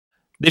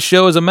This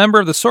show is a member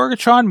of the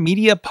Sorgatron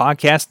Media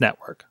Podcast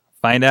Network.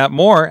 Find out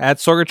more at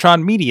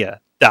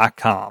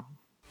sorgatronmedia.com.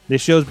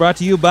 This show is brought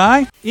to you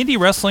by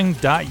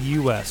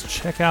IndieWrestling.us.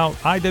 Check out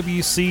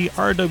IWC,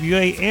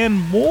 RWA,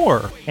 and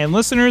more. And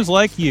listeners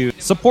like you,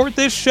 support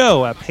this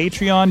show at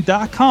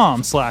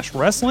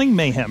patreon.com/Wrestling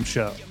Mayhem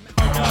Show.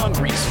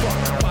 Hungry as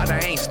fuck, but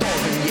I ain't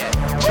starving yet.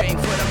 Chain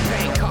for the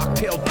pain,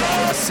 cocktail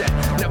bar set.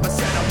 Never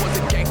said I was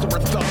a gangster or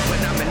thug, but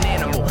I'm an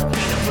animal.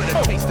 Feeding for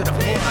the taste of the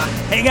floor.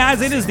 Hey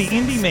guys, it is the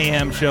Indie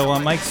Mayhem Show.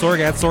 I'm Mike Sorg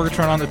at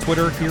Sorgatron on the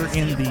Twitter here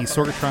in the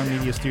Sorgatron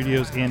Media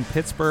Studios in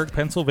Pittsburgh,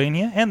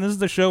 Pennsylvania. And this is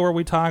the show where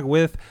we talk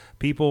with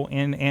people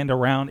in and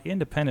around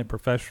independent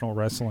professional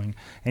wrestling.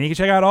 And you can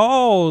check out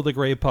all the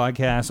great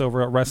podcasts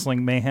over at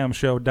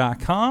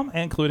WrestlingMayhemShow.com,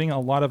 including a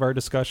lot of our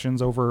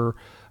discussions over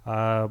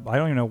I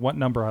don't even know what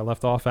number I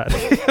left off at.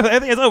 I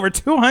think it's over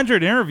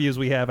 200 interviews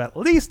we have at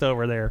least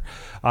over there.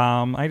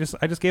 I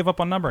just gave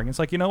up on numbering. It's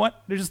like, you know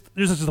what? There's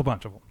just a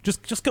bunch of them.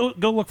 Just go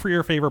look for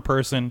your favorite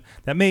person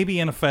that may be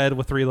in a Fed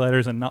with 3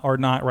 letters and or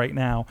not right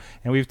now.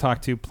 And we've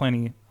talked to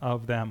plenty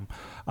of them.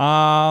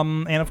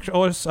 And of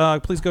course,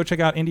 please go check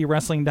out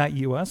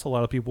IndieWrestling.us. A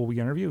lot of people we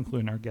interview,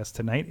 including our guest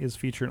tonight, is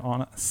featured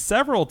on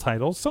several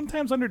titles,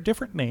 sometimes under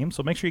different names.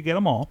 So make sure you get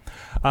them all.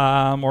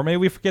 Or maybe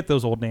we forget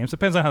those old names.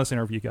 Depends on how this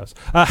interview goes.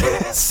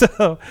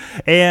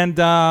 And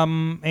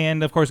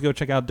of course, go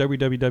check out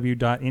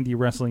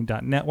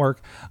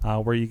www.indiewrestling.network,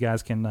 where you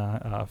guys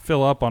can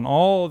fill up on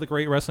all the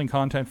great wrestling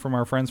content from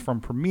our friends from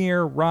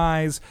Premiere,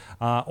 Rise,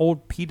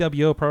 old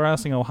PWO Pro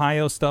Wrestling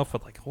Ohio stuff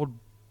with like old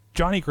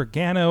Johnny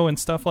Gargano and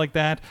stuff like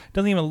that.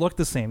 Doesn't even look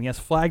the same. He has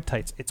flag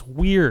tights. It's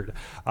weird.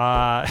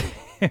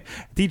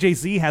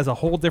 DJZ has a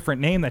whole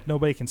different name that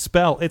nobody can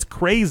spell. It's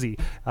crazy.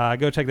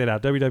 Go check that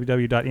out.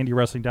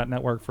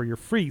 www.indiewrestling.network for your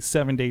free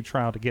 7-day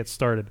trial to get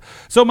started.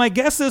 So my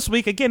guest this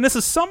week, again, this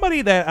is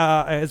somebody that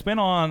has been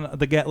on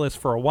the get list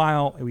for a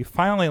while. We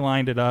finally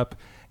lined it up.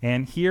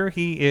 And here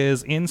he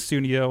is in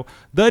studio.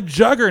 The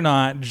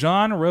Juggernaut,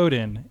 John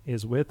Roden,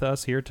 is with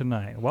us here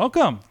tonight.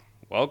 Welcome.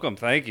 Welcome,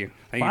 thank you.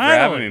 Thank you for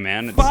having me,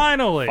 man. It's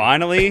finally,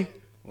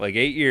 like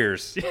 8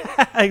 years.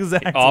 Yeah,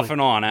 exactly. Off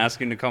and on,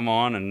 asking to come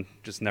on and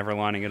just never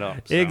lining it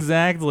up. So.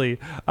 Exactly.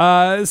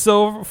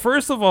 So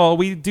first of all,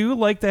 we do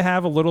like to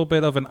have a little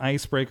bit of an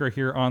icebreaker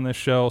here on the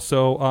show.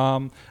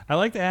 So I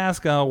like to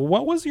ask,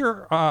 what was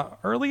your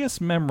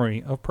earliest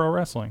memory of pro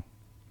wrestling?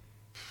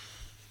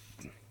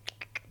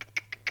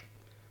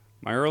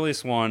 My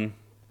earliest one,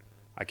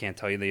 I can't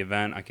tell you the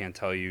event. I can't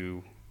tell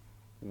you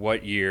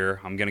what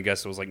year. I'm going to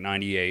guess it was like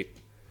 98.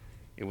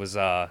 It was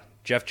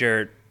Jeff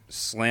Jarrett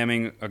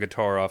slamming a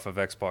guitar off of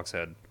X-Pac's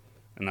head.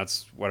 And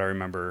that's what I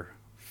remember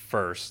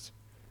first.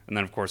 And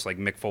then, of course, like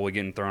Mick Foley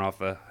getting thrown off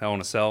the Hell in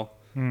a Cell.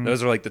 Mm.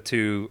 Those are like the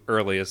 2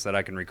 earliest that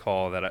I can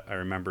recall that I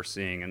remember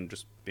seeing and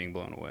just being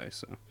blown away.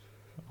 So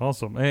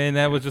awesome. And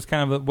that was just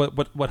kind of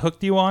what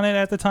hooked you on it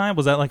at the time?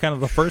 Was that like kind of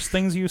the first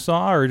things you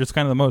saw or just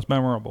kind of the most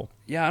memorable?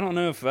 Yeah, I don't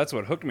know if that's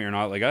what hooked me or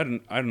not. Like I had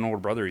an older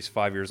brother. He's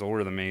 5 years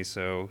older than me,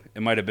 so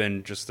it might have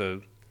been just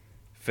to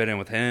fit in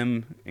with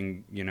him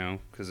and, you know,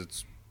 because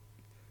it's,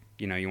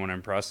 you know, you want to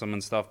impress him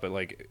and stuff, but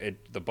like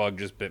the bug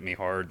just bit me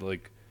hard.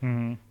 Like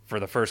for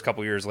the first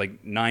couple years,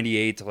 like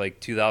 98 to like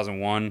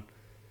 2001,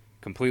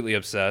 completely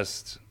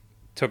obsessed,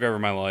 took over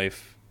my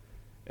life.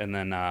 And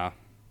then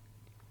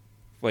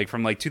like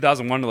from like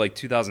 2001 to like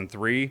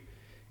 2003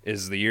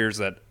 is the years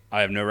that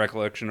I have no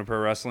recollection of pro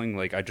wrestling.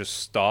 Like I just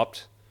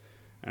stopped,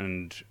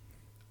 and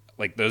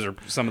like those are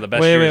some of the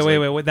best years.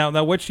 Wait.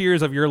 Now which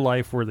years of your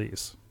life were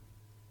these?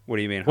 What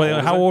do you mean?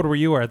 How old were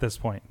you at this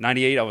point?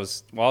 98. I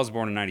was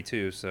born in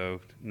 92, so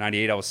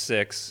 98 I was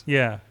 6.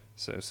 Yeah.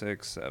 So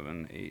 6,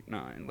 7, 8,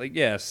 9.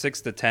 Like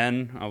 6 to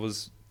 10 I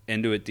was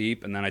into it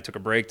deep, and then I took a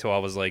break till I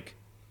was like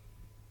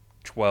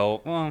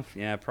 12. Well,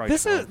 yeah, probably.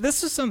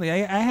 This is something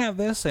I have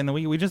this, and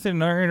we just did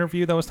another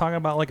interview that was talking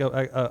about like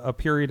a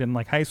period in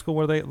like high school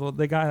where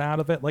they got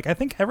out of it. Like I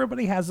think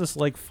everybody has this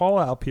like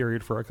fallout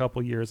period for a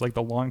couple years, like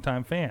the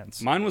longtime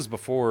fans. Mine was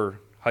before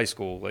high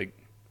school,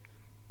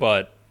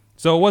 but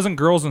so it wasn't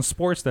girls in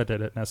sports that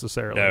did it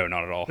necessarily. No,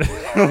 not at all.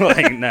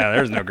 Like no,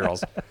 there's no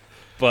girls.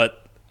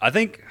 But I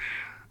think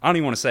I don't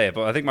even want to say it,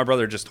 but I think my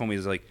brother just told me,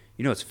 he's like,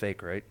 you know, it's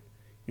fake, right?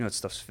 You know, that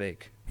stuff's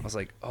fake. I was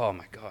like, oh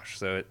my gosh.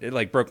 So it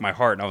like broke my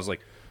heart, and I was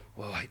like,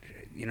 well,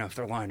 if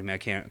they're lying to me, I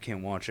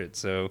can't watch it.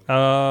 So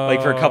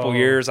like for a couple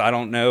years, I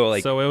don't know.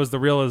 Like, so it was the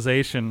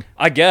realization.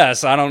 I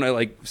guess I don't know,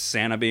 like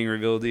Santa being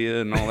revealed to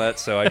you and all that.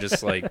 So I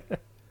just like,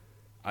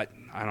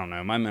 I don't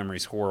know. My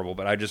memory's horrible,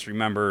 but I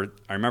remember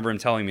him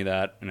telling me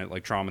that, and it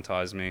like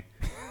traumatized me.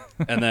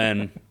 And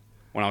then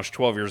when I was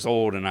 12 years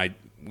old and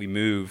we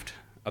moved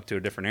up to a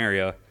different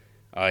area,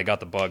 I got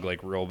the bug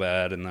like real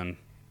bad, and then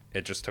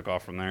it just took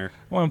off from there.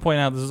 I want to point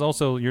out, this is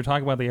also, you're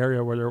talking about the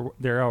area where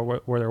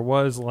there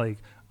was like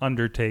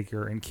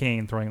Undertaker and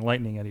Kane throwing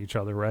lightning at each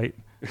other, right?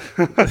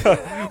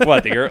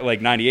 What,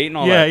 like 98 and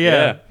all Yeah,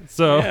 that?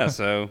 yeah.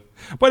 So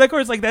But of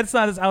course, like that's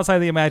not as outside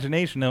the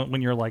imagination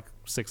when you're like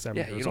 6, 7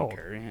 yeah, years you don't old.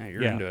 care. Yeah,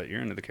 you're Yeah. into it.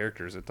 You're into the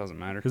characters. It doesn't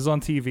matter. This is on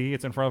TV.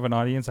 It's in front of an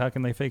audience. How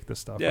can they fake this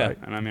stuff? Yeah, Right?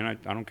 and I mean, I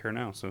don't care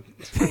now. So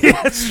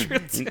Yeah, it's true. you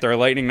can throw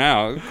lightning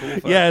now. Cool.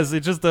 fuck. Yes,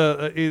 it's just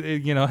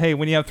hey,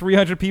 when you have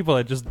 300 people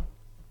that just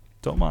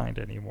don't mind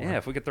anymore. Yeah,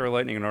 if we could throw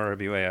lightning in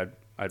RWA,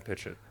 I'd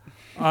pitch it.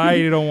 I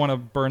don't want to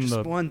burn Just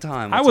the. one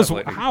time. I let's was have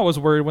lightning. I was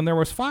worried when there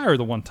was fire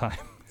the one time.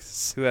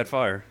 Who had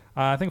fire?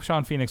 I think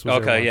Sean Phoenix was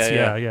there Okay, once.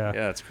 yeah. yeah.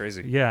 That's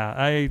crazy. Yeah,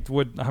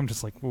 I'm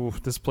just like, ooh,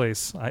 this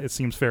place. It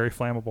seems very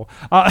flammable.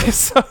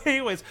 So,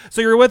 anyways,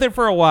 so you're with it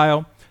for a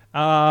while.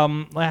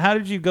 How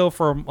did you go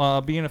from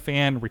being a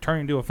fan,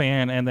 returning to a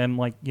fan, and then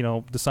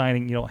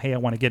deciding, hey, I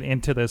want to get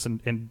into this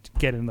and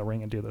get in the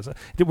ring and do this?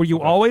 Were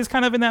you always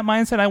kind of in that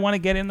mindset? I want to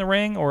get in the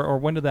ring, or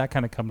when did that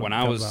kind of come When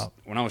I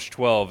was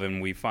 12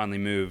 and we finally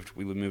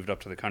moved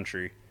up to the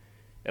country,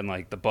 and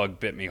like the bug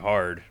bit me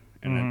hard.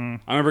 And then,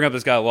 I'm gonna bring up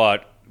this guy a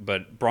lot,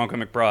 but Bronco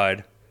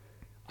McBride,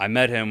 I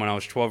met him when I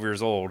was 12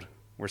 years old.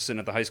 We're sitting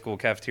at the high school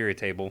cafeteria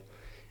table,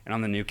 and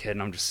I'm the new kid,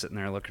 and I'm just sitting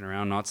there looking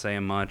around, not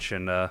saying much,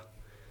 and I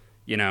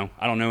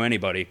don't know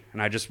anybody.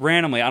 And I just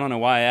randomly, I don't know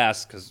why I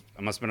asked, because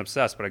I must have been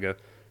obsessed, but I go,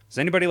 does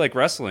anybody like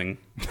wrestling?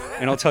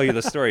 And I'll tell you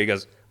the story. He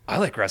goes, I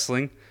like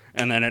wrestling.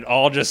 And then it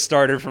all just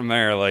started from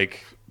there,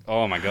 like,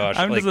 oh my gosh.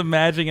 I'm like, just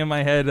imagining in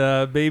my head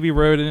Baby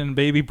Rodin and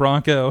Baby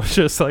Bronco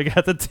just like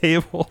at the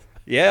table.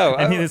 yeah.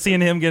 And seeing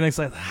him getting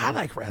excited, I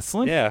like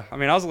wrestling. Yeah, I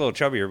mean, I was a little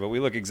chubbier, but we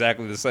look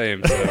exactly the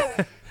same.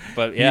 So.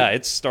 But yeah,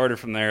 it started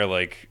from there.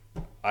 Like,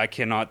 I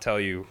cannot tell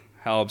you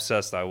how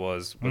obsessed I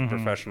was with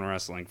professional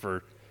wrestling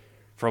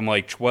from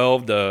like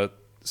 12 to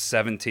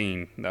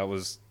 17. That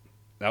was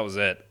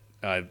it.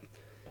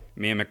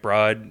 Me and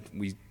McBride,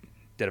 we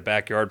did a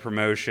backyard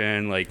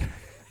promotion. Like,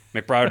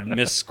 McBride would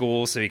miss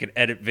school so he could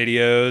edit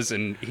videos,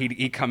 and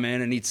he'd come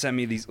in and he'd send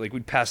me these, like,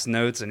 we'd pass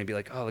notes, and he'd be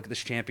like, oh, look at this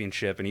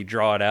championship, and he'd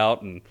draw it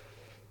out, and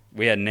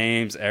we had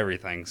names,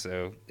 everything.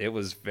 So it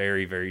was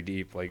very, very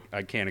deep. Like,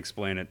 I can't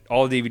explain it.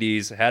 All the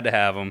DVDs, had to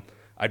have them.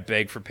 I'd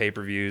beg for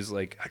pay-per-views.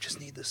 Like, I just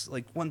need this,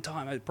 like, one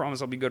time. I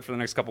promise I'll be good for the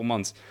next couple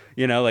months.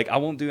 Like, I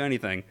won't do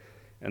anything.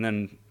 And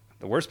then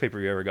the worst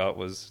pay-per-view I ever got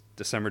was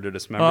December to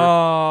Dismember.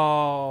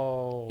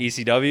 Oh.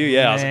 ECW,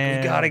 yeah. I was like,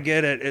 Man. we gotta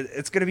get it.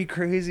 It's gonna be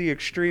crazy.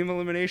 Extreme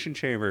Elimination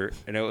Chamber.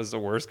 And it was the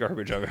worst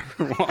garbage I've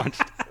ever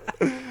watched.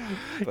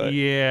 But,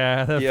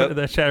 Yeah,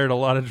 that shattered a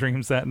lot of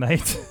dreams that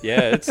night.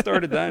 yeah, it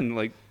started then.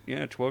 Like,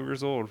 12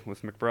 years old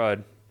with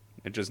McBride.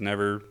 It just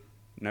never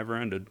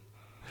ended.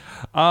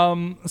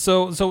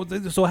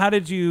 So how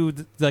did you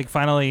like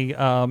finally,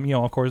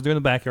 of course, doing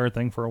the backyard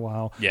thing for a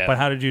while. Yeah. But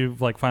how did you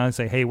like finally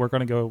say, hey, we're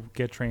going to go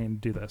get trained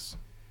and do this?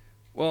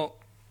 Well,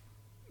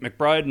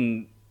 McBride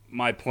and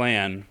my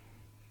plan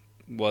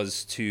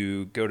was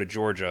to go to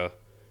Georgia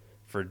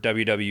for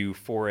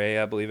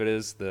WW4A, I believe it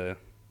is, the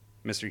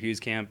Mr. Hughes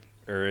camp,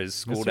 or his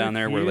school Mr. down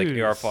there where like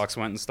Hughes. AR Fox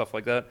went and stuff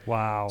like that.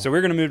 Wow. So we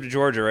were going to move to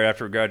Georgia right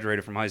after we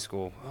graduated from high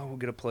school. Oh, we'll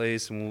get a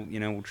place and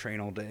we'll train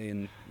all day,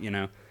 and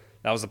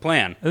that was the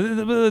plan.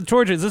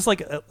 Georgia, is this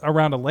like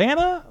around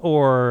Atlanta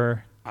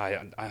or? I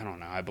don't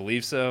know. I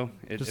believe so.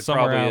 It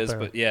somewhere probably out is, there.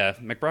 but yeah,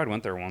 McBride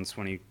went there once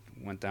when he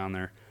went down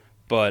there.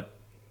 But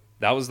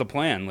that was the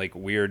plan. Like,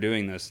 we are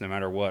doing this no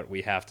matter what.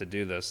 We have to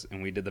do this,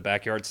 and we did the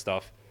backyard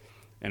stuff.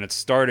 And it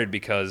started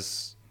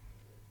because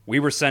we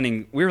were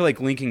like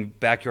linking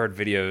backyard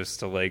videos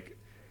to like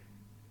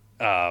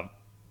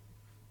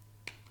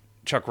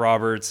Chuck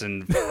Roberts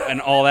and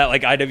all that,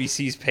 like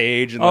IWC's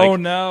page. And Oh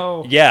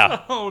no!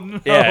 Yeah. Oh no!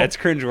 Yeah, it's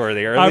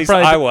cringeworthy, or at least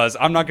I was.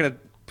 I'm not going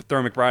to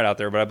throw McBride out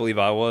there, but I believe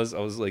I was. I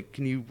was like,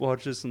 can you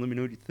watch this and let me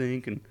know what you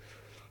think? And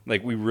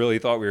like, we really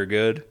thought we were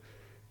good.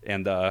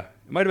 And it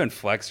might have been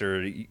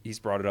Flexer. He's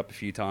brought it up a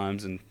few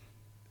times, and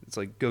it's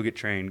like, go get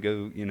trained,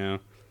 go.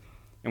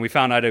 And we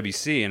found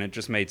IWC, and it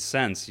just made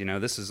sense.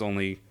 This is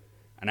only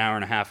an hour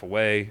and a half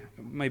away,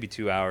 maybe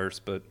 2 hours,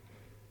 but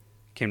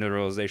came to the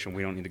realization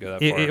we don't need to go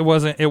that far.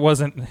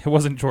 It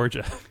wasn't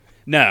Georgia.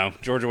 No,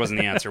 Georgia wasn't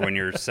the answer when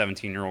you're a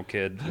 17-year-old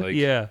kid. Like,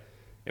 Yeah.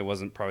 It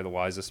wasn't probably the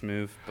wisest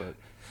move, but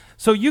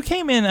So you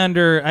came in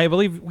under, I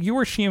believe you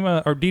were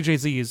Shima or DJ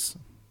Z's.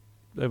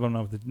 I don't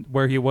know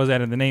where he was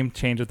at in the name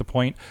change at the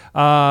point.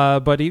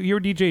 But you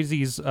were DJ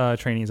Z's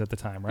trainees at the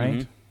time, right?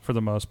 Mhm. For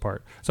the most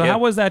part. So Yeah. how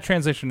was that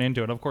transition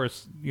into it? Of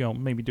course,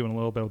 maybe doing a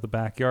little bit of the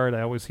backyard.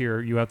 I always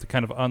hear you have to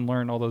kind of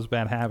unlearn all those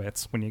bad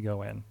habits when you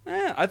go in.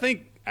 I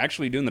think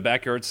actually doing the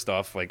backyard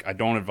stuff, like, I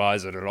don't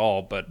advise it at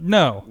all, but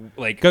No.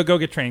 like, Go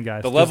get trained,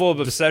 guys. the level of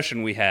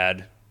obsession we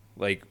had,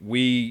 like,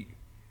 we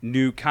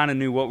kind of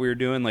knew what we were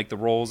doing, like the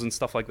roles and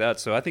stuff like that.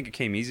 So I think it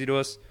came easy to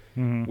us.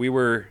 Mhm. We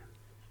were,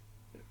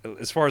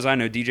 as far as I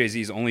know,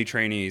 DJZ's only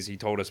trainees. He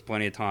told us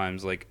plenty of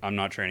times, like, I'm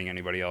not training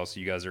anybody else.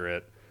 You guys are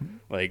it.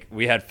 Like,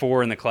 we had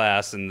 4 in the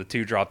class and the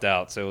 2 dropped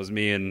out. So it was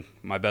me and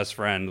my best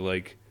friend,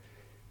 like,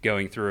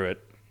 going through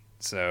it.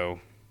 So,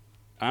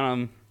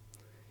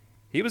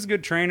 he was a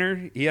good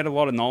trainer. He had a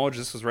lot of knowledge.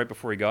 This was right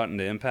before he got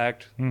into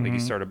Impact. Like, he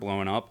started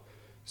blowing up.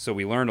 So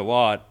we learned a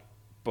lot.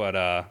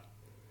 But,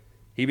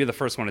 he'd be the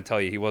first one to tell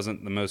you he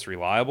wasn't the most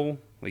reliable.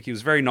 Like, he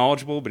was very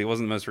knowledgeable, but he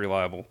wasn't the most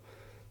reliable.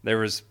 There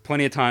was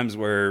plenty of times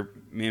where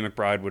me and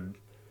McBride would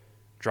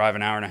drive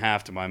an hour and a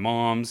half to my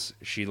mom's.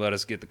 She'd let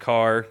us get the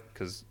car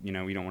because, you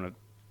know, we don't want to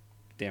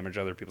damage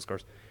other people's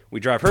cars.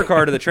 We'd drive her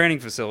car to the training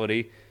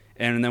facility,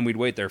 and then we'd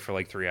wait there for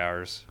like 3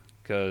 hours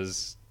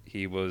because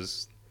he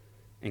was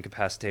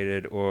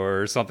incapacitated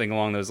or something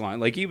along those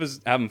lines. Like, he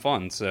was having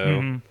fun,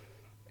 so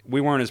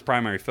we weren't his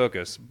primary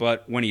focus.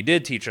 But when he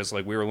did teach us,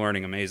 like, we were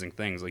learning amazing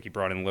things. Like, he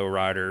brought in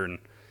lowrider, and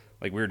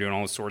like, we were doing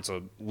all sorts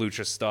of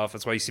lucha stuff.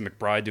 That's why you see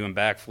McBride doing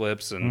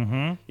backflips,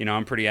 and you know,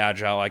 I'm pretty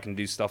agile. I can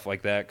do stuff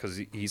like that because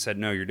he said,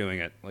 no, you're doing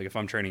it. Like, if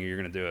I'm training you, you're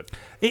going to do it.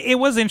 It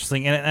was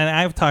interesting, and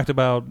I've talked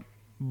about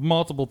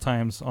multiple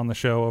times on the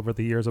show over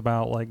the years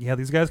about, like, yeah,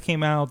 these guys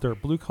came out, they're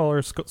blue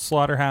collar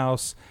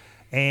slaughterhouse,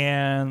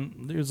 and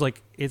there's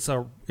like it's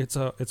a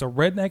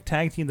redneck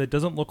tag team that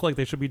doesn't look like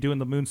they should be doing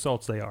the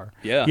moonsaults they are.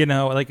 Yeah, you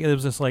know, like, it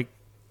was just like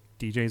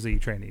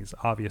DJZ trainees,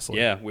 obviously.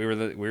 Yeah, we're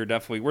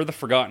the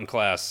forgotten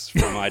class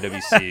from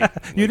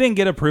IWC. You didn't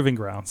get a proving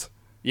grounds.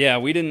 Yeah,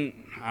 we didn't.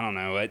 I don't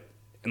know.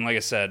 And like I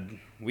said,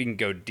 we can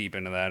go deep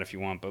into that if you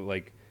want, but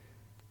like,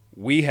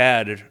 we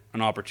had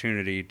an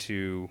opportunity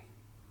to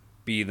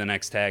be the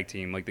next tag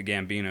team, like the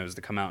Gambinos,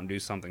 to come out and do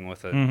something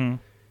with it.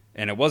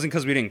 And it wasn't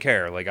because we didn't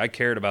care. Like, I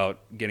cared about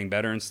getting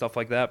better and stuff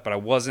like that, but I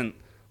wasn't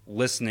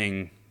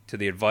listening to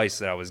the advice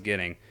that I was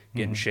getting.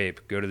 Get in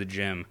shape, go to the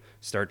gym,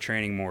 start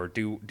training more,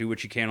 do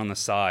what you can on the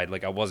side.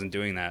 Like, I wasn't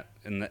doing that,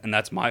 and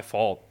that's my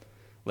fault.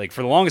 Like,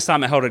 for the longest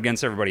time, I held it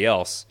against everybody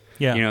else.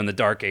 Yeah. You know, in the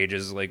dark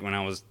ages, like when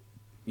I was,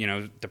 you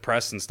know,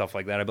 depressed and stuff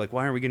like that, I'd be like,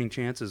 why aren't we getting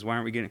chances? Why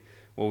aren't we getting...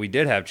 Well, we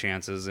did have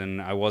chances,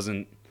 and I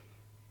wasn't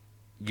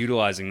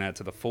utilizing that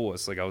to the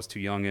fullest. Like, I was too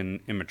young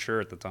and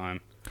immature at the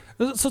time.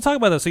 So talk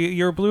about this. So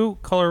you're a blue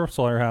collar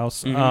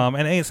slaughterhouse, and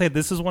I say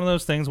this is one of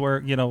those things where,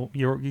 you know,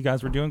 you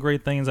guys were doing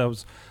great things. It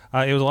was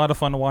a lot of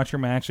fun to watch your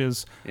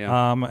matches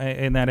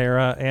in that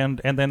era, and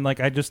then, like,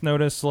 I just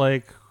noticed,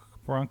 like,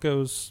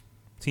 Bronco's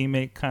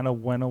teammate kind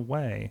of went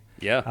away,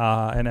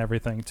 and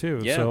everything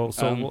too. Yeah.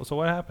 So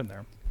what happened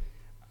there?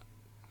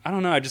 I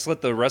don't know. I just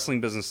let the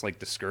wrestling business, like,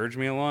 discourage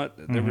me a lot.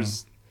 There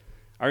was,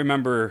 I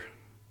remember,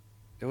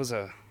 it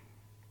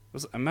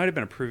might have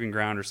been a proving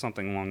ground or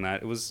something along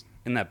that. It was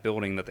in that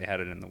building that they had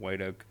it in, the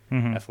White Oak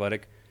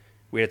Athletic.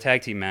 We had a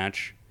tag team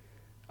match.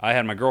 I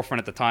had my girlfriend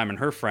at the time and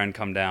her friend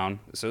come down.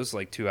 So it was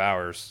like 2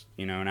 hours,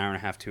 you know, an hour and a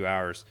half, 2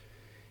 hours.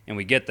 And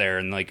we get there,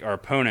 and like, our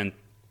opponent,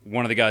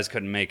 one of the guys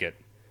couldn't make it.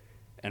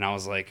 And I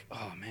was like,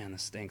 oh man,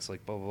 this stinks,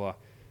 like, blah, blah, blah.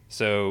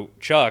 So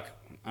Chuck,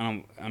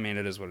 I mean,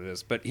 it is what it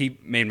is. But he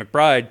made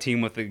McBride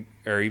team with he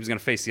was going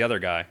to face the other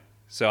guy.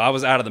 So I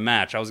was out of the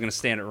match. I was going to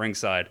stand at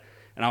ringside.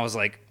 And I was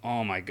like,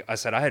 oh my God. I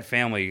said, I had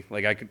family.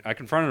 Like, I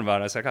confronted him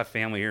about it. I said, I got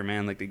family here,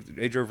 man. Like,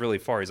 they drove really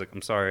far. He's like,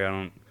 I'm sorry. I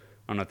don't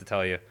know what to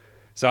tell you.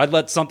 So I'd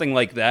let something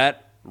like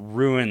that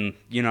ruin,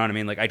 you know what I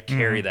mean? Like, I'd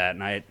carry that.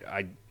 And I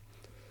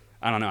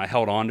don't know. I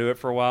held on to it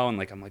for a while. And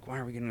like, I'm like, why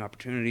aren't we getting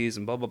opportunities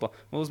and blah, blah, blah.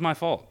 Well, it was my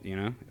fault, you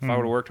know? If I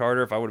would have worked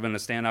harder, if I would have been a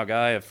standout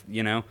guy, if,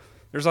 you know,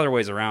 there's other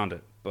ways around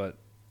it. But,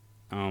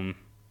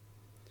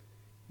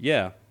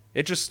 yeah,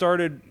 it just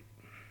started...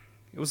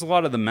 It was a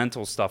lot of the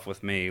mental stuff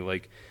with me.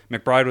 Like,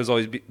 McBride was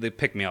always, they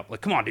pick me up.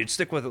 Like, come on, dude,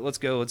 stick with it. Let's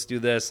go. Let's do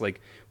this.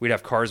 Like, we'd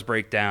have cars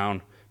break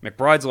down.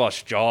 McBride's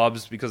lost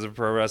jobs because of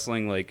pro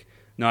wrestling. Like,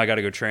 no, I got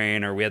to go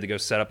train, or we had to go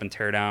set up and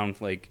tear down.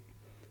 Like,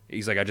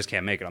 he's like, I just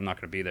can't make it. I'm not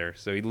going to be there.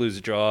 So he'd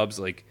lose jobs.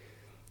 Like,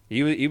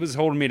 he was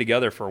holding me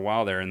together for a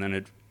while there. And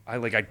then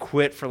I'd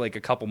quit for like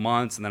a couple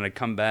months, and then I'd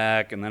come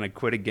back, and then I'd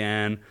quit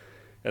again.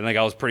 And like,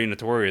 I was pretty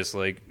notorious.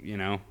 Like, you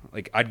know,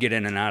 like, I'd get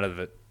in and out of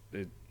it.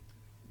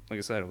 Like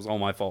I said, it was all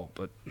my fault.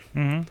 But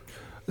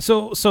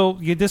so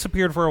you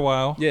disappeared for a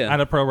while out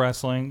of pro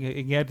wrestling.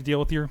 You had to deal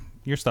with your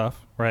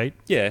stuff, right?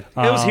 Yeah, it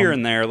was here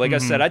and there. Like I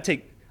said,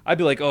 I'd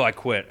be like, oh, I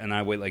quit, and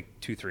I'd wait like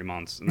 2-3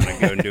 months, and then I'd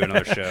go and do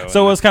another show.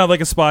 So it was kind of like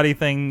a spotty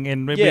thing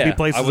in maybe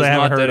places I haven't heard of. I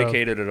was not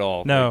dedicated at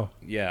all. No.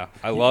 Like, yeah,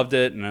 I loved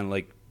it, and then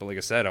but like I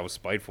said, I was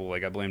spiteful.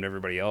 Like, I blamed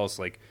everybody else.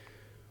 Like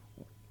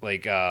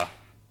I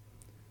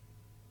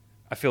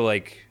feel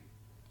like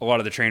a lot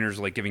of the trainers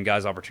were like giving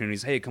guys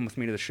opportunities. Hey, come with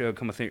me to the show.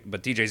 Come with me.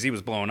 But DJZ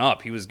was blowing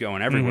up. He was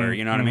going everywhere.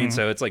 You know what I mean?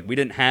 So it's like we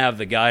didn't have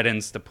the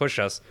guidance to push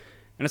us.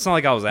 And it's not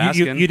like I was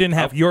asking. You didn't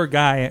have your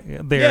guy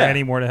there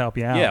anymore to help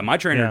you out. Yeah, my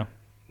trainer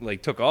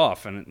like took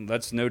off, and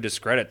that's no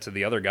discredit to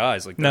the other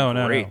guys. Like, they're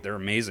great. No. They're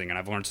amazing, and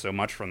I've learned so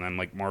much from them.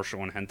 Like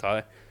Marshall and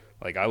Hentai,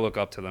 like, I look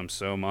up to them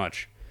so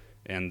much.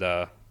 And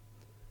but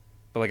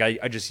like,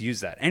 I just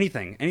use that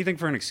anything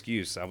for an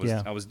excuse. I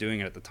was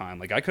doing it at the time.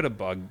 Like, I could have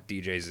bugged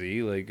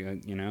DJZ.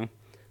 Like, you know.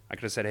 I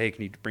could have said, hey,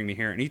 can you bring me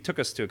here? And he took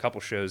us to a couple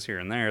shows here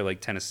and there,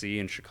 like Tennessee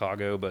and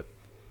Chicago. But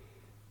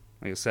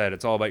like I said,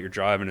 it's all about your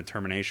drive and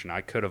determination.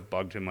 I could have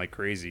bugged him like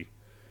crazy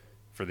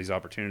for these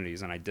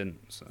opportunities, and I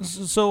didn't.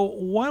 So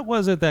what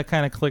was it that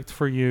kind of clicked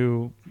for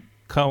you?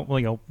 You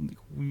know,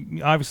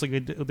 obviously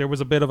there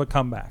was a bit of a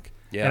comeback.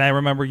 Yeah. And I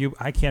remember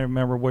I can't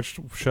remember which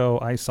show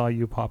I saw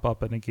you pop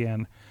up in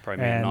again.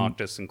 Probably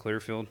Noctis in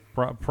Clearfield.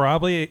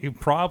 Probably.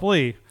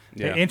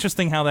 Yeah.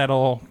 Interesting how that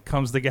all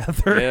comes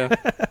together.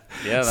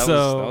 Yeah,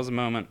 that was a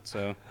moment.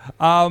 So,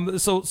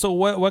 so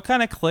what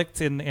kind of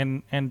clicked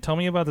and tell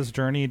me about this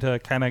journey to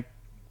kind of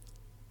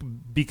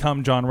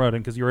become John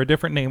Roden, because you were a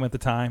different name at the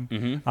time,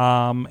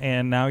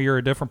 and now you're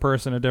a different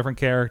person, a different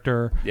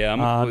character. Yeah, I'm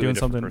a completely doing different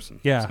something. person.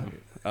 Yeah,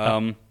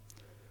 So,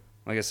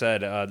 like I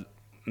said,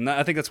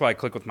 I think that's why I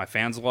click with my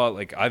fans a lot.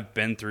 Like, I've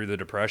been through the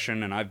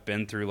depression, and I've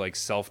been through like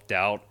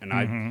self-doubt,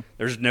 and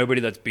there's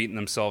nobody that's beating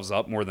themselves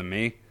up more than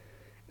me.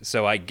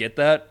 So I get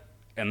that,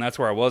 and that's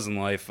where I was in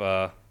life.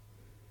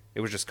 It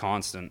was just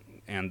constant.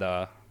 And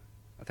I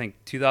think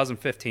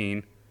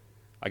 2015,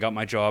 I got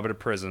my job at a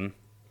prison,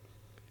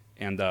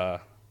 and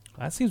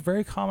that seems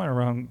very common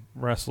around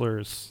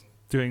wrestlers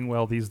doing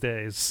well these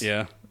days.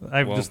 yeah,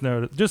 I've just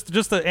noticed,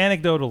 just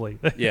anecdotally.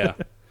 yeah.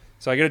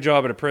 So I get a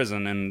job at a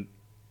prison, and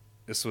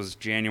this was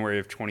January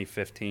of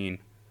 2015.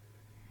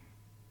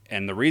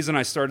 And the reason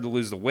I started to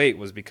lose the weight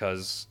was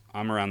because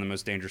I'm around the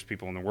most dangerous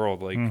people in the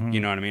world. Like, you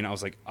know what I mean? I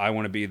was like, I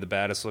want to be the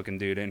baddest looking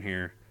dude in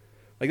here.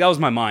 Like, that was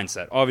my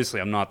mindset. Obviously,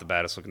 I'm not the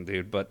baddest looking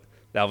dude, but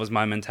that was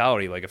my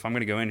mentality. Like, if I'm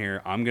going to go in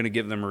here, I'm going to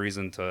give them a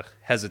reason to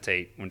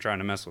hesitate when trying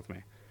to mess with me.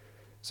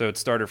 So it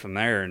started from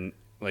there. And,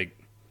 like,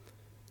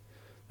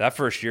 that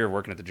first year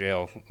working at the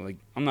jail, like,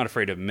 I'm not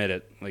afraid to admit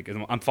it. Like,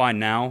 I'm fine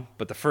now,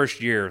 but the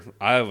first year,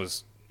 I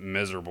was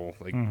miserable.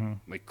 Like,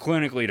 like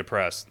clinically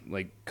depressed.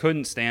 Like,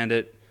 couldn't stand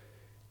it.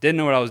 Didn't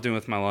know what I was doing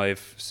with my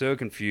life. So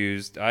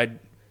confused. Like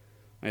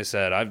I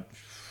said,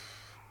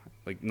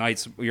 like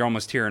nights you're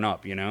almost tearing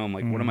up, you know? I'm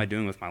like, what am I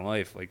doing with my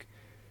life? Like,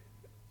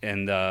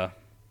 and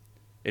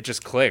it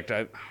just clicked.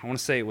 I want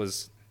to say it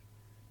was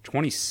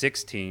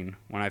 2016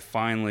 when I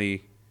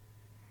finally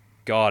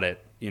got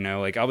it, you know?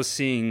 Like, I was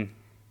seeing,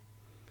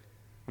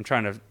 I'm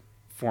trying to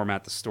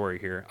format the story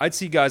here. I'd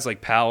see guys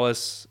like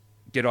Palace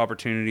get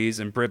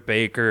opportunities and Britt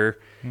Baker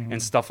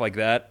and stuff like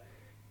that.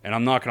 And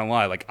I'm not going to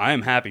lie, like, I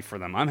am happy for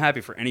them. I'm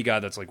happy for any guy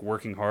that's, like,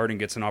 working hard and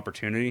gets an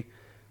opportunity.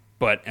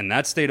 But in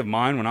that state of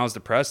mind, when I was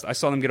depressed, I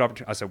saw them get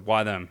opportunity. I said,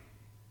 why them?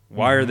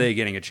 Why are they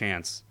getting a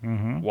chance?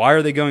 Why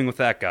are they going with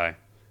that guy?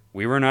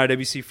 We were in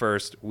IWC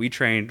first. We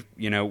trained.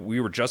 You know, we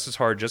were just as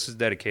hard, just as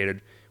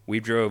dedicated. We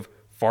drove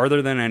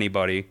farther than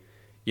anybody.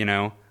 You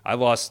know, I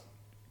lost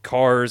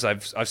cars.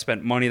 I've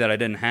spent money that I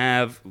didn't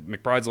have.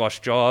 McBride's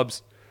lost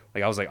jobs.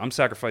 Like, I was like, I'm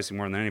sacrificing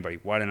more than anybody.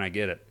 Why didn't I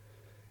get it?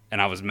 And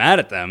I was mad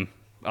at them.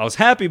 I was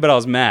happy, but I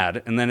was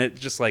mad. And then it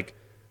just like,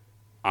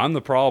 I'm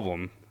the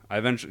problem. I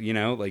eventually, you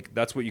know, like,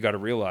 that's what you got to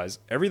realize.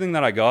 Everything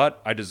that I got,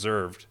 I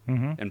deserved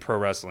in pro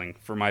wrestling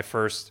for my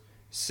first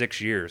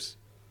 6 years.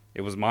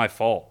 It was my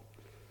fault.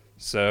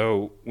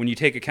 So when you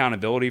take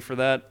accountability for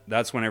that,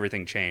 that's when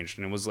everything changed.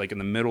 And it was like in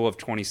the middle of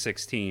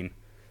 2016.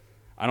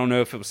 I don't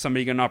know if it was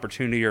somebody getting an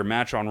opportunity or a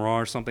match on Raw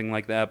or something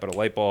like that, but a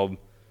light bulb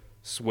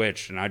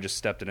switched, and I just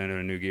stepped it into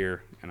a new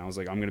gear. And I was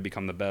like, I'm going to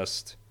become the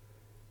best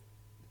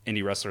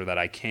indie wrestler that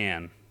I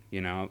can, you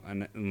know,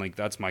 and like,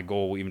 that's my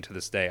goal even to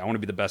this day. I want to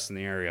be the best in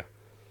the area.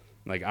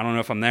 Like, I don't know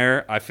if I'm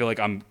there. I feel like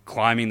I'm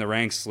climbing the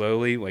ranks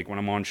slowly. Like, when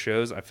I'm on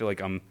shows, I feel like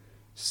I'm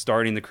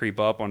starting to creep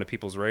up onto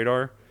people's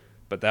radar.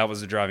 But that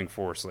was the driving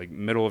force. Like,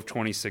 middle of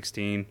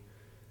 2016,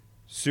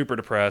 super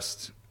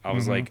depressed. I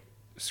was like,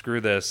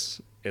 screw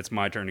this. It's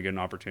my turn to get an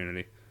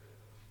opportunity.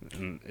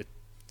 And it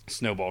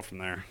snowballed from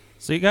there.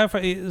 So you got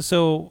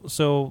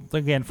so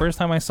again, first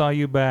time I saw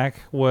you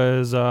back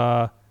was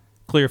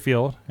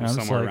Clearfield. And I'm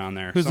somewhere like, around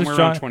there. Who's Somewhere this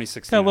around John?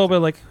 2016. Got a little bit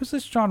like, who's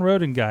this John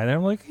Roden guy? And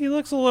I'm like, he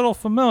looks a little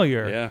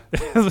familiar.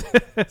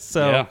 Yeah.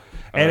 So, Yeah.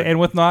 and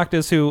with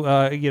Noctis, who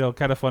you know,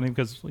 kind of funny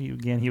because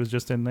he was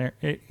just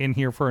in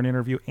here for an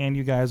interview, and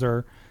you guys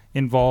are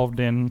involved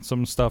in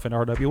some stuff in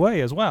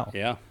RWA as well.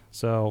 Yeah.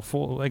 So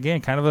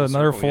kind of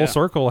another full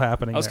circle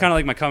happening. That was there. kind of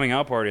like my coming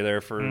out party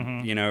there for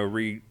you know,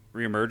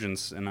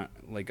 reemergence, and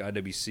like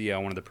IWC. I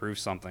wanted to prove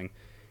something,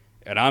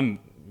 and I'm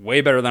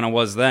way better than I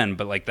was then.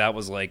 But like, that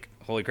was like,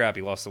 holy crap,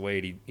 he lost the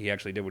weight. He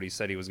actually did what he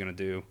said he was going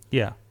to do.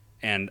 Yeah.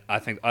 And I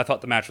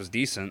thought the match was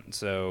decent.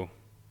 So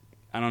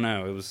I don't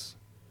know. It was,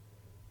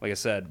 like I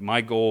said,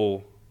 my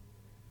goal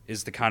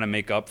is to kind of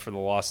make up for the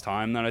lost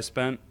time that I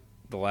spent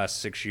the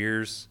last 6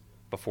 years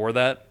before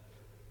that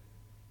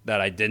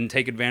I didn't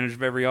take advantage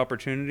of every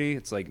opportunity.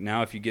 It's like,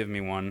 now if you give me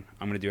one,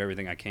 I'm going to do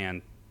everything I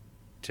can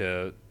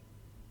to,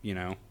 you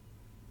know,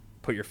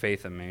 put your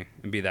faith in me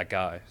and be that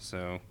guy.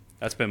 So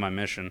that's been my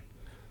mission.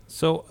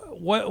 So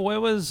what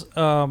was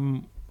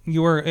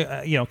you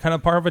were you know, kind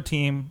of part of a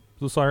team,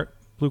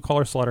 Blue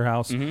Collar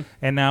Slaughterhouse,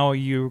 and now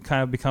you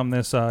kind of become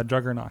this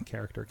Juggernaut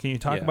character. Can you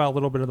talk about a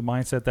little bit of the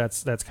mindset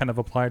that's kind of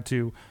applied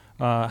to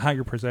how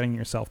you're presenting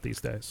yourself these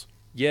days?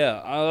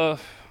 Yeah,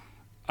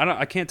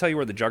 I can't tell you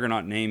where the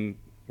Juggernaut name,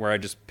 where I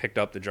just picked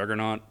up the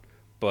Juggernaut,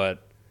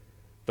 but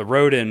the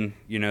Roden,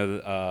 you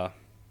know,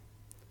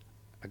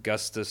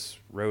 Augustus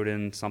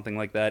Roden, something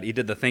like that. He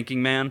did the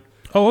Thinking Man.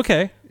 Oh,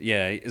 okay.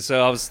 Yeah,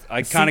 so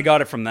I kind of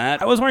got it from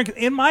that. I was wondering,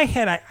 in my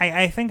head,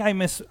 I think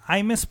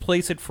I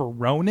misplace it for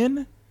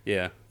Ronin.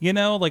 Yeah. You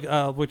know, like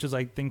which is,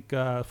 I think,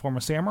 former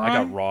samurai.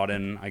 I got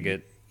Rodden. I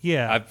get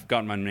Yeah. I've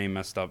gotten my name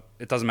messed up.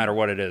 It doesn't matter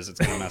what it is; it's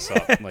gonna mess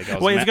up. Like I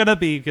was well, it's gonna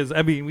be because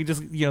I mean, we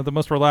just the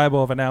most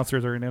reliable of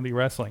announcers are in indie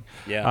wrestling.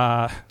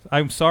 Yeah.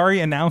 I'm sorry,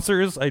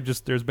 announcers.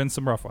 There's been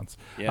some rough ones.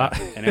 Yeah,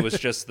 and it was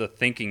just the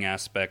thinking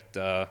aspect,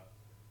 the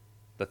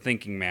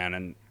thinking man,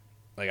 and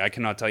like I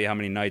cannot tell you how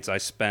many nights I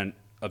spent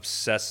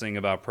obsessing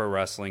about pro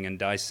wrestling and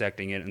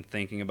dissecting it and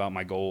thinking about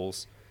my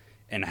goals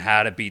and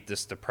how to beat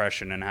this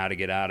depression and how to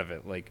get out of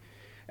it. Like,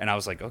 and I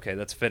was like, okay,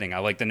 that's fitting. I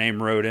like the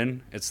name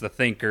Rodin. It's the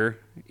thinker.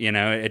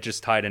 It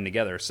just tied in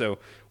together. So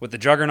with the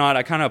Juggernaut,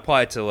 I kind of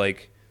apply it to,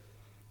 like,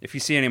 if you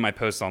see any of my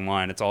posts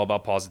online, it's all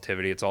about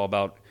positivity. It's all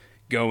about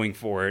going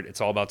for it. It's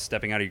all about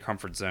stepping out of your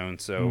comfort zone.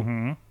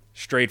 So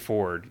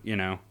straightforward,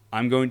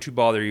 I'm going to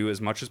bother you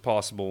as much as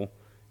possible,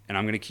 and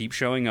I'm going to keep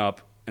showing up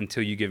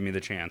until you give me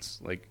the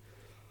chance. Like,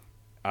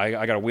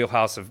 I got a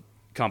wheelhouse of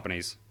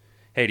companies.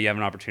 Hey, do you have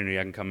an opportunity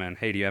I can come in?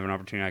 Hey, do you have an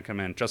opportunity I can come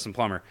in? Justin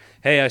Plummer.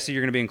 Hey, I see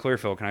you're going to be in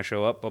Clearfield. Can I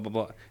show up? Blah, blah,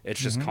 blah.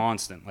 It's just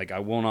constant. Like, I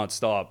will not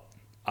stop.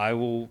 I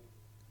will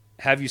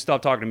have you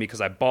stop talking to me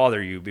because I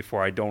bother you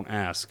before I don't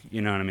ask.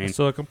 You know what I mean?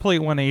 So a complete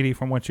 180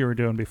 from what you were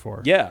doing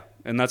before. Yeah,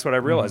 and that's what I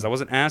realized. I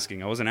wasn't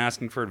asking. I wasn't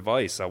asking for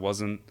advice. I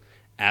wasn't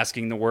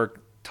asking to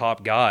work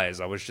top guys.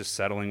 I was just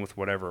settling with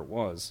whatever it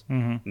was.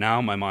 Now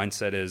my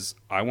mindset is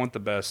I want the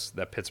best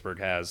that Pittsburgh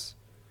has.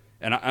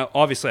 And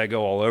obviously I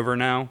go all over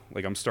now.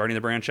 Like, I'm starting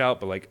to branch out,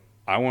 but, like,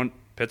 I want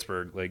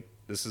Pittsburgh. Like,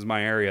 this is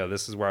my area.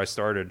 This is where I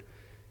started.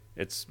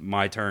 It's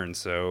my turn.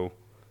 So,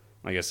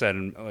 like I said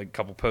a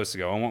couple posts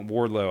ago, I want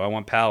Wardlow. I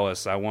want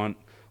Palace. I want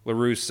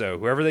LaRusso.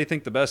 Whoever they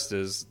think the best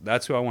is,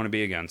 that's who I want to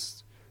be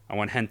against. I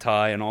want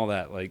Hentai and all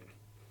that. Like,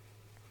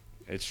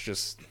 it's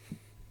just,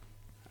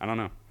 I don't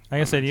know.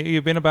 Like I said,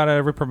 you've been about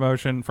every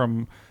promotion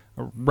from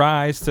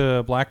Rise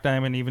to Black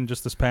Diamond, even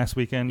just this past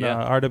weekend,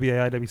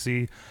 RWA,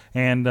 IWC,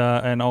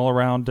 and all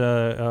around,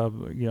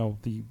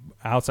 the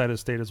outside of the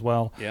state as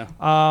well. Yeah.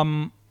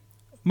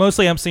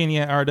 Mostly I'm seeing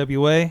you at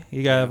RWA.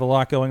 You got have a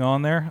lot going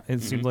on there.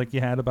 It seems like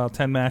you had about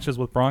 10 matches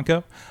with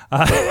Bronco.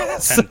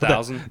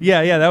 10,000?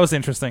 Yeah, that was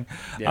interesting.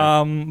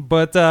 Yeah.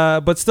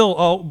 But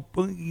still,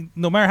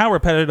 no matter how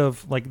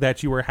repetitive like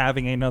that you were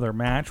having another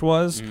match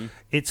was,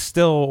 it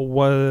still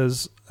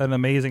was an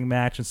amazing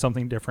match and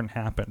something different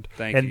happened.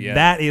 Thank you.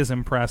 That is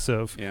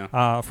impressive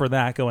for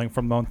that going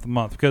from month to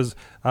month because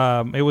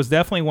it was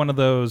definitely one of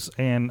those,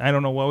 and I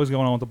don't know what was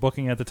going on with the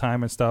booking at the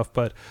time and stuff,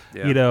 but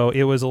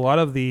it was a lot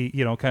of the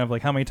kind of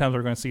like how many times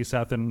we're going to see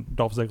Seth and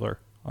Dolph Ziggler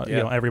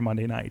every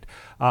Monday night.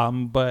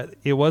 But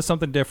it was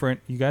something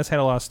different. You guys had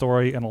a lot of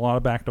story and a lot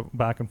of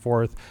back and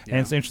forth, and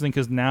it's interesting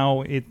because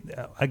now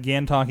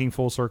again talking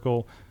full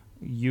circle,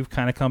 you've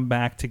kind of come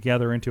back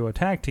together into a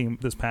tag team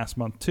this past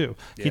month too.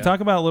 Can you talk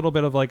about a little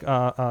bit of like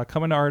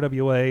coming to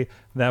RWA,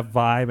 that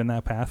vibe and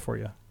that path for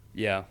you?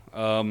 Yeah.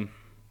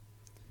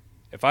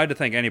 If I had to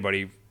thank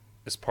anybody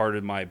as part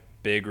of my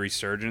big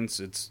resurgence,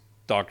 it's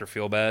Dr.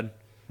 Feelbad.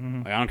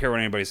 Like, I don't care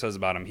what anybody says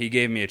about him. He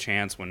gave me a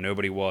chance when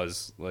nobody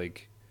was.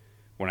 Like,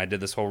 when I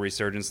did this whole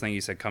resurgence thing, he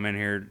said, come in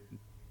here,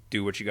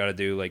 do what you got to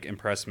do, like,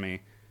 impress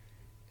me.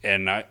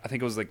 And I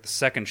think it was like the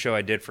second show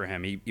I did for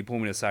him. He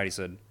pulled me aside. He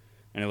said,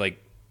 and it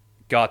like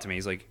got to me.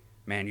 He's like,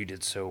 man, you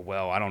did so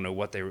well. I don't know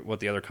what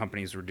the other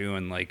companies were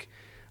doing. Like,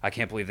 I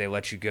can't believe they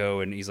let you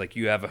go. And he's like,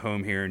 you have a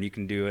home here and you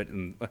can do it.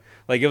 And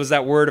like, it was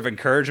that word of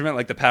encouragement,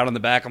 like the pat on the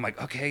back. I'm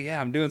like, okay, yeah,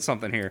 I'm doing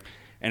something here.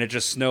 And it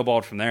just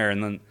snowballed from there.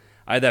 And then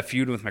I had that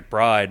feud with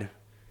McBride,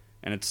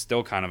 and it's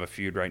still kind of a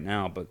feud right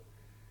now. But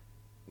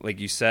like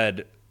you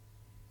said,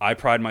 I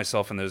pride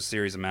myself in those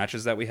series of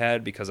matches that we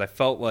had because I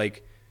felt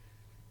like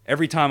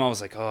every time I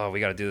was like, oh, we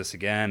got to do this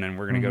again, and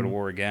we're going to go to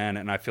war again.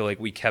 And I feel like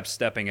we kept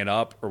stepping it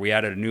up, or we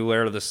added a new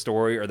layer to the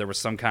story, or there was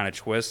some kind of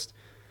twist.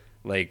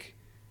 Like,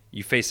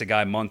 you face a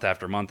guy month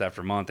after month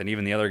after month, and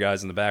even the other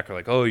guys in the back are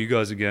like, oh, you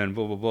guys again,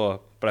 blah, blah, blah.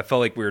 But I felt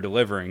like we were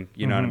delivering,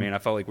 you know what I mean? I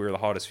felt like we were the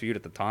hottest feud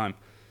at the time.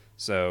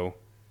 So,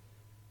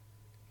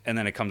 and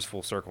then it comes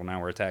full circle.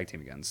 Now we're a tag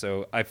team again.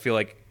 So I feel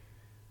like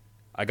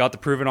I got to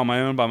prove it on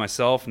my own by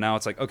myself. Now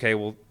it's like, okay,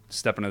 we'll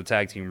step into the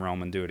tag team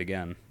realm and do it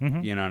again.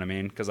 You know what I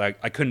mean? Because I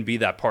couldn't be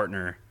that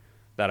partner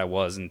that I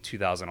was in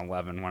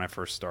 2011 when I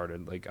first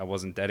started. Like, I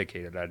wasn't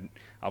dedicated.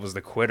 I was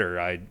the quitter.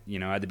 I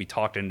had to be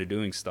talked into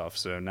doing stuff.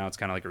 So now it's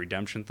kind of like a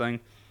redemption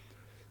thing.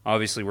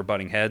 Obviously, we're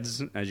butting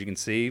heads, as you can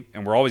see,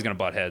 and we're always going to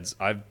butt heads.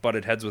 I've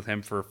butted heads with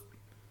him for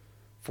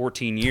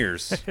 14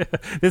 years.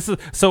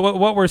 So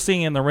what we're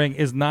seeing in the ring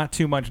is not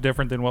too much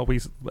different than what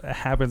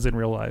happens in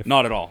real life.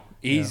 Not at all.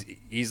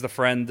 He's the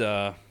friend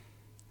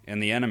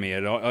and the enemy.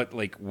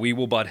 Like, we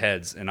will butt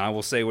heads, and I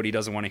will say what he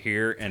doesn't want to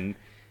hear, and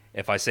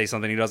if I say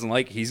something he doesn't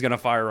like, he's going to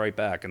fire right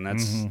back. And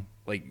that's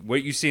like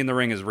what you see in the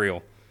ring is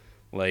real.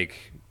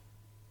 Like,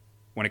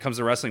 when it comes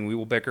to wrestling, we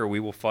will bicker, we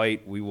will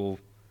fight, we will,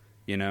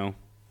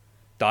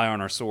 die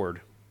on our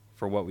sword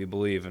for what we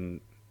believe.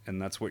 And